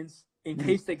free agents in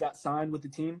case they got signed with the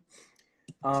team.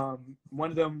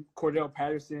 One of them, Cordell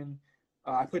Patterson,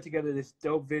 I put together this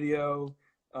dope video,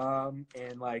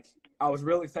 and like I was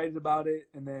real excited about it.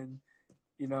 And then,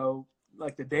 you know,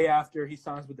 like the day after he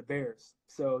signs with the Bears,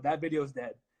 so that video is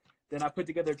dead. Then I put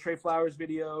together a Trey Flowers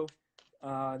video,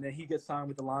 and then he gets signed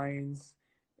with the Lions,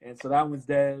 and so that one's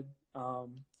dead.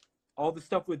 All the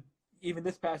stuff with even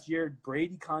this past year,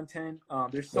 Brady content.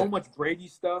 There's so much Brady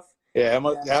stuff. Yeah,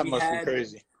 that must be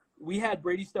crazy. We had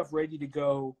Brady stuff ready to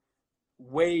go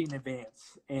way in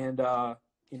advance. And,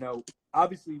 you know,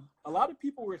 obviously a lot of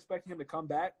people were expecting him to come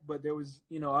back, but there was,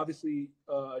 you know, obviously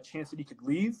a chance that he could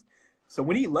leave. So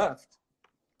when he left,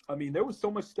 I mean, there was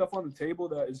so much stuff on the table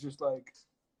that is just like,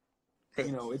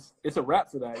 you know, it's a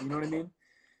wrap for that. You know what I mean?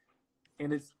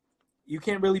 And you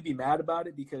can't really be mad about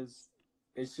it because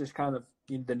it's just kind of,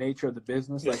 you know, the nature of the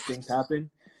business, like things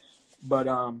happen. But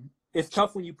it's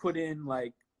tough when you put in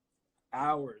like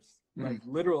hours, like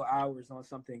literal hours on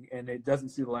something and it doesn't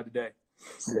see the light of day.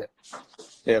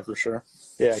 Yeah, for sure.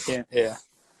 Yeah, I can't. Yeah,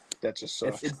 that just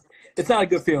sucks. It's not a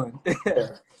good feeling.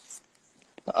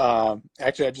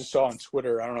 Actually, I just saw on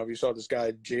Twitter, I don't know if you saw this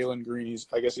guy, Jalen Green.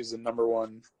 I guess he's the number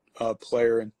one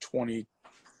player in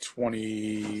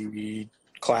 2020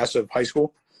 class of high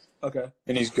school. Okay.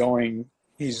 And he's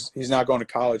not going to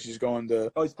college. He's going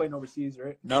to. Oh, he's playing overseas,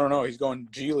 right? No. He's going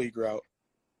G League route.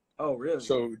 Oh, really?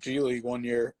 So G League 1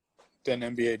 year, then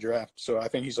NBA draft. So I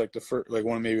think he's like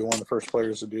maybe one of the first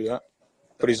players to do that.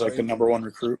 But he's like the number one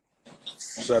recruit.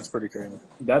 So that's pretty crazy.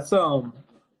 That's dope.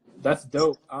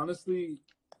 Honestly,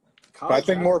 I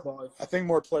think more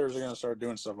players are going to start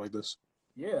doing stuff like this.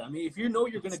 Yeah, I mean, if you know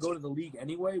you're going to go to the league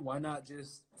anyway, why not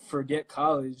just forget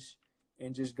college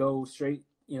and just go straight,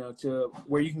 you know, to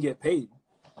where you can get paid?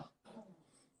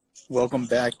 Welcome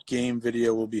back. Game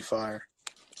video will be fire.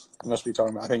 He must be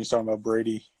talking about. I think he's talking about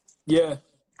Brady. Yeah.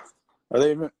 Are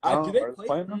they even? Do they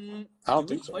play them? I don't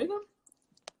think so. Play them?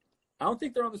 I don't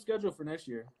think they're on the schedule for next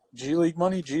year. G League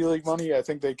money. I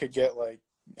think they could get like,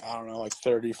 I don't know, like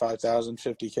 35,000,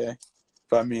 50K.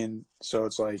 But I mean, so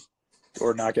it's like,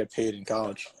 or not get paid in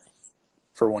college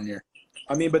for 1 year.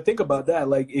 I mean, but think about that.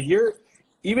 Like,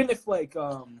 even if like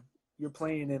you're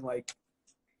playing in like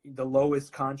the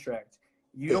lowest contract,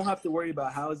 you don't have to worry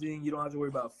about housing. You don't have to worry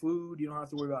about food. You don't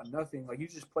have to worry about nothing. Like, you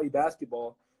just play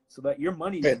basketball so that your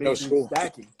money is basically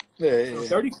stacking. Yeah.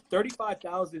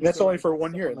 35,000. That's only for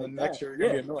 1 year. And then like next year, you're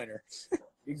going to be a millionaire.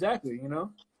 Exactly, you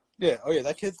know? Yeah. Oh, yeah.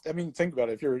 That kid, I mean, think about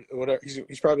it. If you're whatever,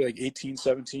 he's probably like 18,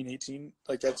 17, 18.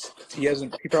 Like, he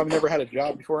probably never had a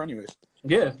job before, anyways.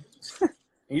 Yeah.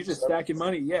 You're just stacking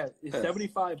money. Yeah. It's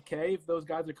 $75K if those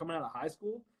guys are coming out of high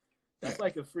school. That's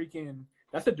like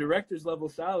that's a director's level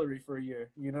salary for a year,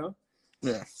 you know?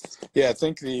 Yeah. Yeah. I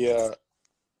think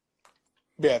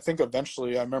Yeah, I think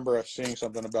eventually I remember seeing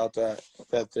something about that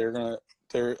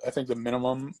I think the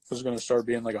minimum was gonna start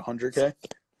being like 100K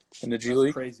in the G That's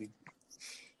League. crazy.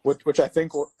 Which I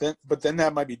think but then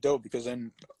that might be dope because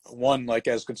then like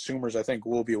as consumers I think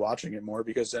we'll be watching it more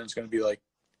because then it's gonna be like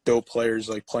dope players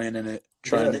like playing in it,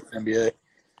 trying to make the NBA.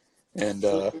 And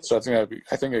so I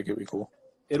think that could be cool.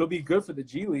 It'll be good for the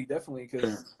G League, definitely,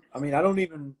 because, I mean,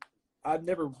 I've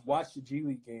never watched a G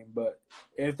League game, but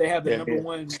if they have the number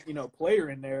one, player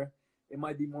in there, it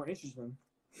might be more interesting.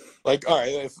 Like, all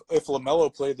right, if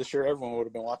LaMelo played this year, everyone would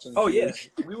have been watching the TV.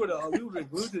 Yeah. We would have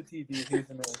glued the TV if he was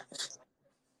in there.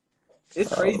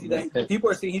 It's crazy that people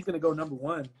are saying he's going to go number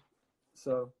one.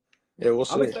 So, yeah, we'll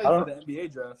see. I'm excited for the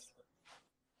NBA draft.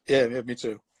 Yeah, me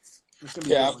too.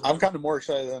 Yeah, I'm kind of more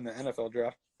excited than the NFL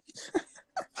draft.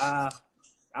 I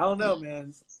don't know,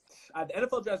 man. The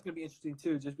NFL draft is going to be interesting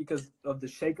too, just because of the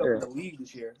shakeup in the league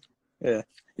this year. Yeah.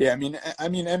 I mean,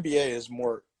 NBA is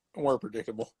more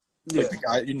predictable. Yeah. Like the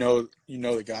guy, you know,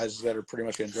 the guys that are pretty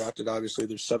much getting drafted. Obviously,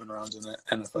 there's 7 rounds in the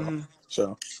NFL,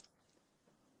 so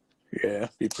yeah,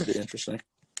 be pretty interesting.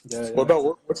 Yeah. What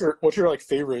about what's your like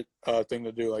favorite thing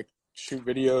to do? Like shoot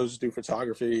videos, do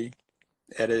photography,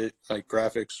 edit, like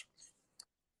graphics.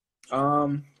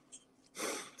 I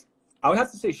would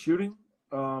have to say shooting.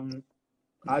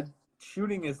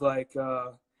 Shooting is like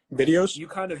videos. You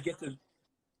kind of get to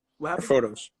or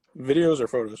photos. Videos or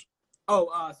photos.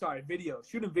 Oh, sorry, video.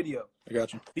 Shooting video. I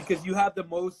got you. Because you have the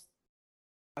most.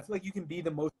 I feel like you can be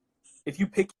the most. If you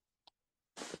pick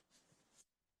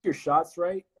your shots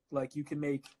right, like you can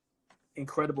make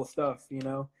incredible stuff,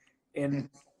 And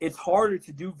it's harder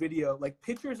to do video. Like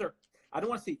pictures are. I don't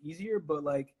want to say easier, but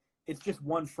like it's just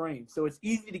one frame, so it's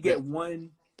easy to get one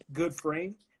good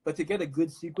frame. But to get a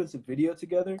good sequence of video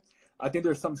together, I think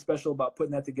there's something special about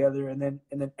putting that together and then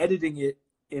editing it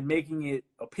and making it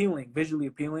appealing, visually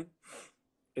appealing.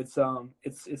 It's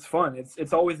fun.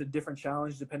 It's always a different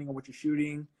challenge depending on what you're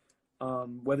shooting,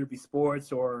 whether it be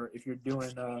sports or if you're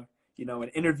doing an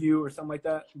interview or something like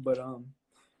that. But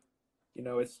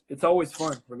it's always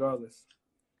fun regardless.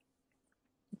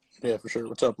 Yeah, for sure.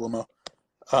 What's up, Limo?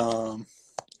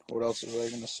 What else was I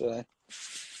gonna say?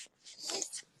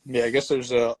 Yeah, I guess I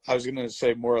was going to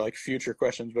say more like future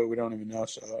questions, but we don't even know.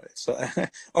 So it's,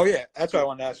 oh yeah, that's what I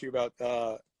wanted to ask you about.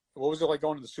 What was it like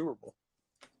going to the Super Bowl?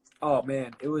 Oh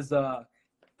man, it was, that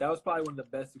was probably one of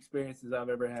the best experiences I've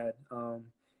ever had.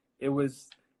 It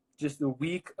was just a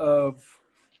week of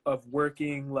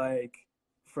working like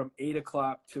from 8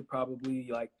 o'clock to probably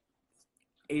like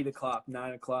 8 o'clock,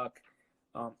 9 o'clock.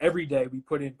 Every day we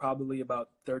put in probably about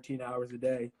 13 hours a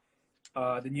day.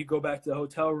 Then you go back to the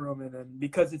hotel room, and then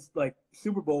because it's like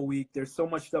Super Bowl week, there's so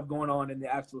much stuff going on in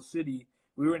the actual city.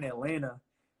 We were in Atlanta,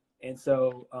 and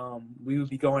so we would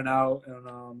be going out,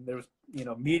 and there was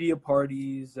media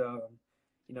parties,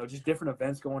 just different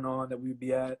events going on that we would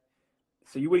be at.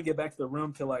 So you wouldn't get back to the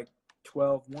room till like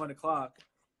 1 o'clock,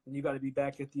 and you got to be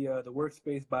back at the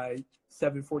workspace by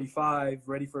 7:45,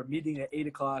 ready for a meeting at 8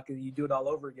 o'clock, and you do it all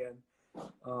over again.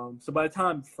 So by the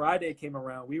time Friday came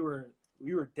around, we were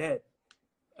dead.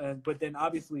 But then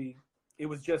obviously it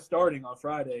was just starting on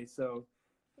Friday. So,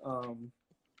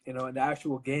 in the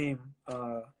actual game,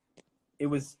 it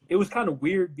was kind of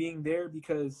weird being there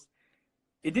because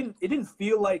it didn't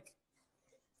feel like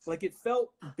it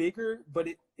felt bigger, but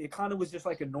it kind of was just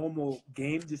like a normal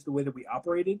game, just the way that we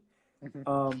operated.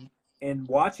 And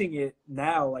watching it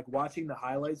now, like watching the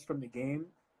highlights from the game,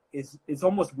 it's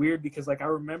almost weird because like I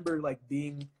remember like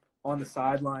being on the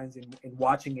sidelines and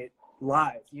watching it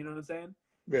live. You know what I'm saying?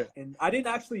 Yeah. And I didn't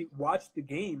actually watch the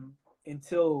game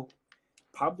until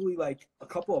probably like a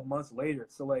couple of months later.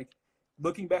 So like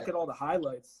looking back at all the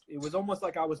highlights, it was almost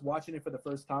like I was watching it for the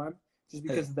first time just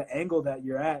because of the angle that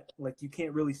you're at. Like you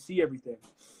can't really see everything.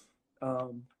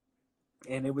 And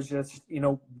it was just,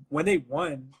 when they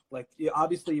won, like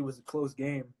obviously it was a close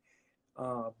game.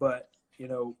 But,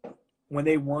 when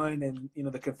they won and,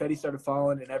 the confetti started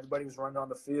falling and everybody was running on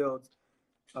the field,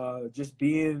 just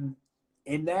being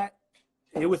in that,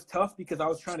 it was tough because I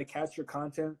was trying to capture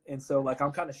content. And so, like,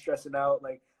 I'm kind of stressing out.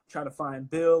 Like, I'm trying to find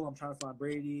Bill. I'm trying to find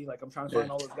Brady. Like, I'm trying to find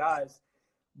all those guys.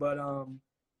 But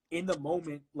in the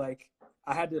moment, like,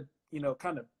 I had to,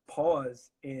 kind of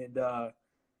pause and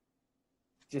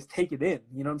just take it in.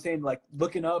 You know what I'm saying? Like,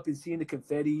 looking up and seeing the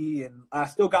confetti. And I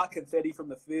still got confetti from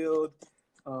the field.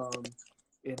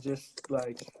 And just,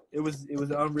 like, it was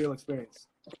an unreal experience.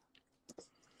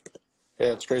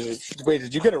 Yeah, it's crazy. Wait,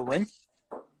 did you get a ring?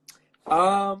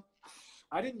 I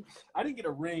didn't get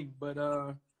a ring, but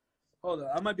hold on,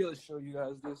 I might be able to show you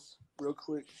guys this real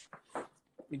quick. Let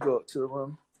me go up to the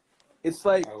room. It's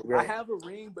like Oh, I right. have a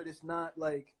ring, but it's not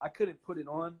like I couldn't put it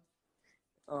on.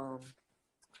 Let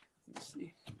me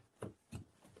see.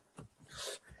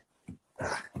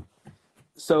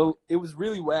 So it was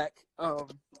really whack.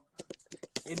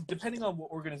 And depending on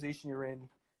what organization you're in,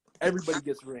 everybody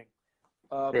gets a ring.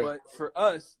 Yeah. But for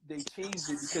us, they changed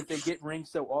it because they get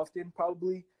rings so often,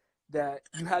 probably, that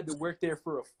you had to work there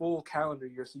for a full calendar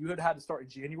year. So you had to start in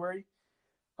January.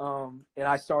 And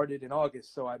I started in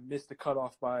August, so I missed the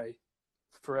cutoff by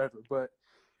forever. But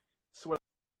so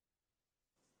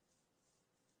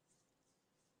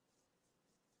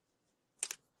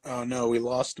Oh no, we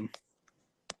lost him.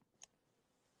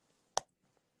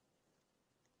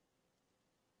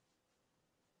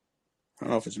 I don't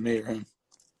know if it's me or him.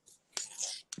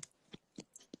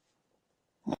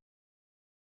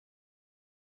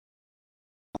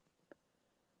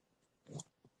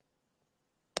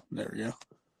 There we go.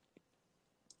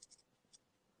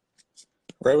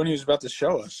 Right when he was about to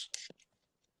show us.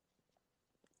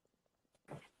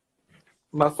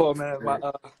 my fault, man.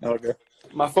 Okay.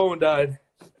 My phone died.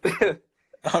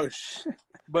 Oh shit.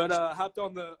 But hopped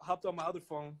on my other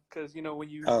phone because when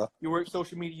you work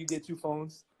social media, you get two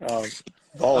phones.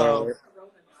 Baller.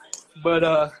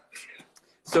 But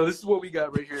so this is what we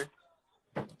got right here.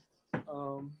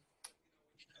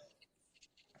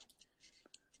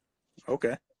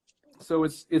 Okay. So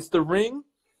it's the ring,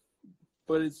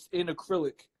 but it's in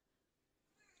acrylic.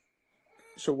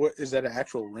 So what is that an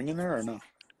actual ring in there or no?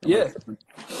 Yeah.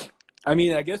 I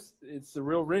mean, I guess it's the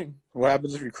real ring. What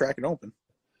happens if you crack it open?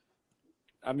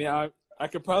 I mean, I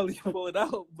could probably pull it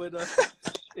out, but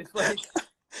it's like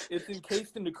it's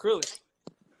encased in acrylic.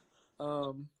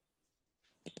 Well,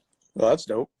 that's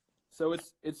dope. So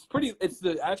it's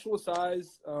the actual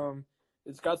size.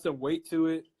 It's got some weight to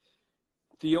it.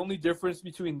 The only difference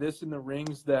between this and the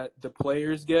rings that the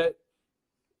players get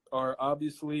are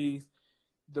obviously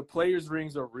the players'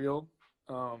 rings are real.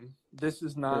 This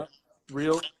is not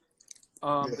real.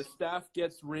 The staff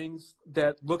gets rings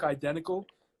that look identical,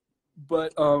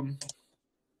 but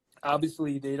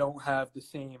obviously they don't have the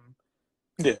same.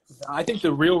 Yeah. I think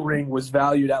the real ring was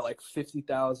valued at like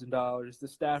 $50,000. The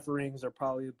staff rings are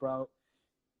probably about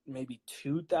maybe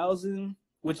 $2,000,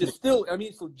 which is still, I mean,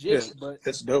 it's legit, Yeah, but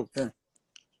that's dope. Yeah.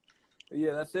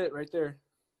 that's it right there.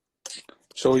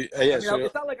 So yeah, I mean, so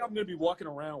it's not like I'm gonna be walking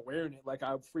around wearing it like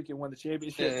I freaking won the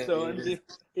championship. Yeah, so yeah, I mean,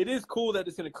 it is cool that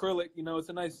it's in acrylic. It's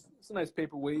a nice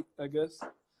paperweight, I guess.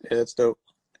 yeah, that's dope.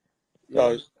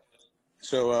 Yeah.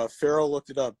 So Farrell looked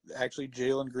it up. Actually,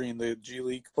 Jalen Green, the G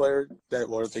League player,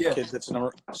 the kid that's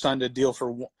signed a deal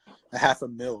for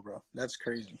 $500,000, bro. That's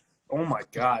crazy. Oh my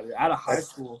God! Out of high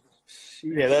school.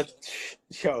 Yeah,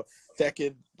 that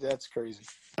kid. That's crazy.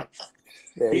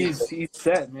 Yeah, He's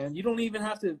set, man. You don't even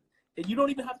have to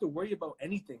worry about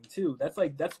anything, too. That's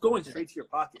going straight to your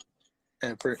pocket.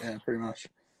 pretty much.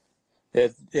 Yeah,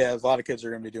 a lot of kids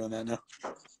are gonna be doing that now.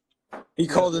 He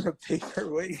called it a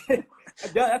paperweight. Yeah,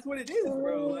 that's what it is,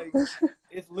 bro. Like,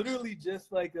 it's literally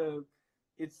just like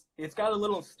it's got a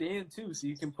little stand too, so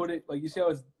you can put it like you see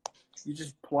how you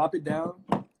just plop it down.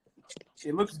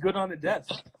 It looks good on the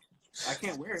desk. I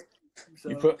can't wear it.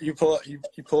 So. You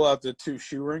pull out the two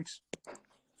shoe rings.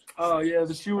 Oh yeah,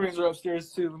 the shoe rings are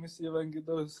upstairs too. Let me see if I can get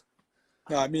those.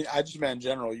 No, I mean I just meant in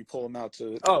general. You pull them out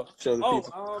to show the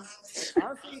people.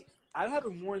 Honestly, I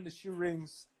haven't worn the shoe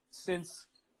rings since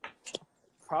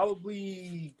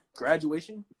probably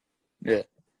graduation. Yeah.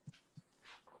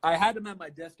 I had them at my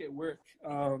desk at work,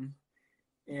 and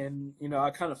I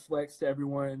kind of flexed to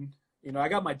everyone. I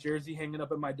got my jersey hanging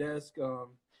up at my desk,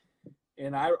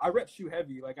 and I rep Shoe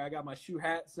Heavy. Like I got my shoe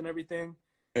hats and everything,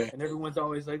 and everyone's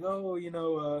always like, "Oh,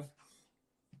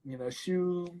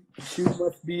 shoe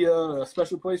must be a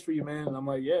special place for you, man." And I'm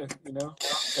like, "Yeah,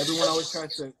 everyone always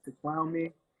tries to clown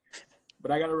me,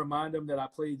 but I got to remind them that I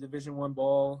played Division I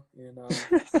ball and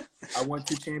I won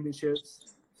 2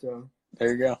 championships." So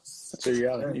there you go. So you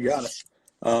got it. You got it.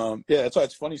 Yeah, that's why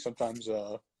it's funny sometimes.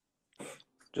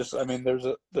 There's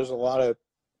a lot of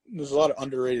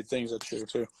underrated things at Shoe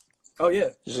too. Oh yeah.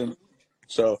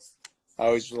 So I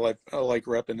always like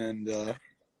repping, and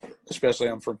especially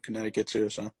I'm from Connecticut too.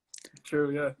 So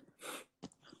true, yeah.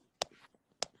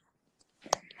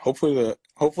 Hopefully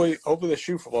the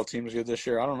shoe football team is good this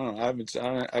year. I don't know. I haven't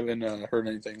heard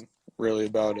anything really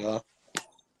about.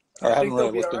 I haven't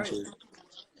really looked into it.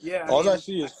 Yeah. All I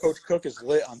see is Coach Cook is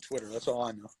lit on Twitter. That's all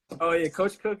I know. Oh yeah,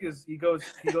 Coach Cook he goes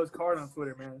hard on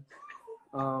Twitter, man.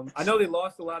 I know they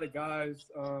lost a lot of guys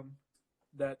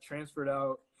that transferred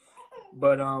out,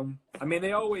 but I mean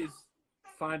they always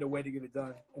find a way to get it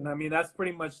done, and I mean that's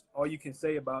pretty much all you can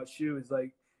say about Shoe is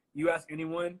like you ask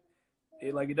anyone,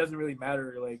 it doesn't really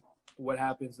matter like what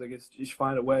happens. Like, it's just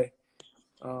find a way.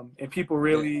 And people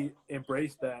really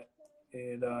embrace that.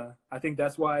 And I think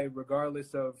that's why,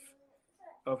 regardless of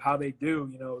how they do,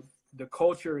 you know, the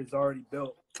culture is already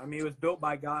built. I mean, it was built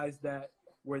by guys that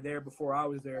were there before I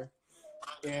was there.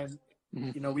 And,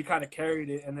 you know, we kind of carried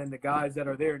it. And then the guys that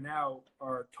are there now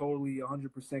are totally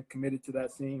 100% committed to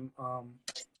that same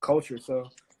culture. So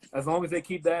as long as they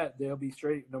keep that, they'll be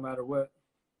straight no matter what.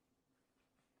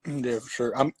 Yeah, for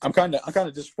sure. I'm kind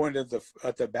of disappointed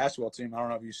at the basketball team. I don't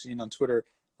know if you've seen on Twitter,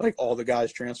 like all the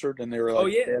guys transferred and they were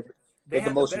like, they had had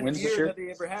the most best wins year this year that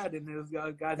they ever had, and those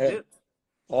guys Yeah. dipped.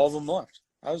 All of them left.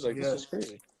 I was like, this is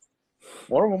crazy.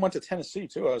 One of them went to Tennessee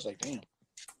too. I was like, damn.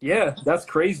 Yeah, that's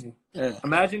crazy. Yeah.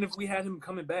 Imagine if we had him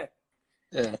coming back.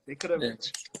 Yeah. They could have. Yeah.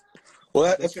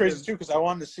 Well, that's crazy too, because I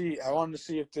wanted to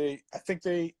see if they. I think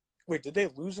they. Wait, did they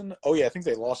lose in? Oh yeah, I think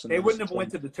they lost in. They wouldn't have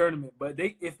went to the tournament, but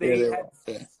if they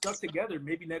had stuck together,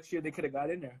 maybe next year they could have got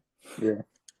in there. Yeah.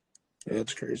 Yeah,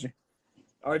 it's crazy.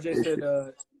 RJ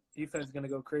said defense is gonna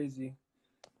go crazy,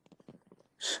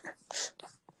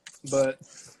 but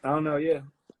I don't know. Yeah,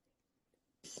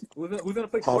 we're gonna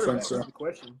play quarterback. That's the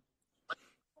question.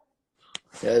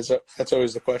 Yeah, that's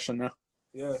always the question now.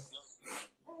 Yeah.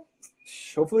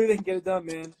 Hopefully they can get it done,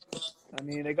 man. I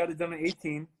mean, they got it done in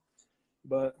 18,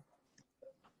 but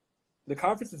the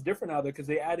conference is different now, though, because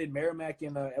they added Merrimack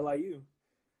and LIU.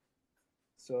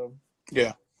 So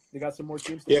yeah, they got some more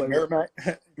teams to play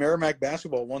with. Merrimack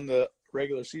basketball won the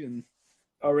regular season.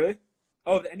 Oh, really?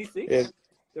 Oh, the NEC? Yeah.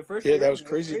 The first year, that was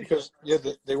crazy because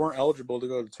they weren't eligible to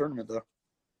go to the tournament though.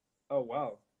 Oh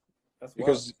wow, that's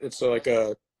because wild. It's like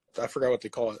a I forgot what they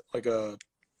call it, like a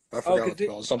I forgot what they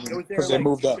call it, something because they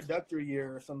moved up. Introductory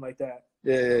year or something like that.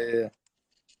 Yeah.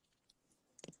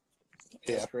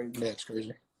 That's crazy. Yeah, it's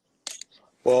crazy.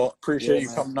 Well, appreciate you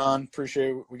coming on.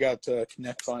 Appreciate we got to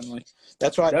connect finally.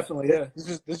 That's why definitely.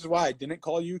 This is why I didn't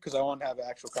call you, because I wanted to have an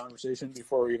actual conversation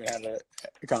before we even had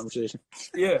a conversation.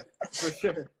 Yeah, for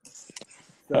sure.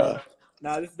 So,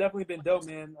 this has definitely been dope,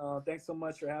 man. Thanks so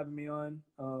much for having me on.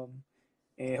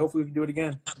 And hopefully we can do it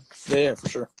again. Yeah, for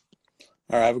sure.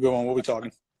 All right, have a good one. We'll be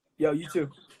talking. Yo, you too.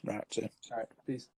 All right, see you. All right, peace.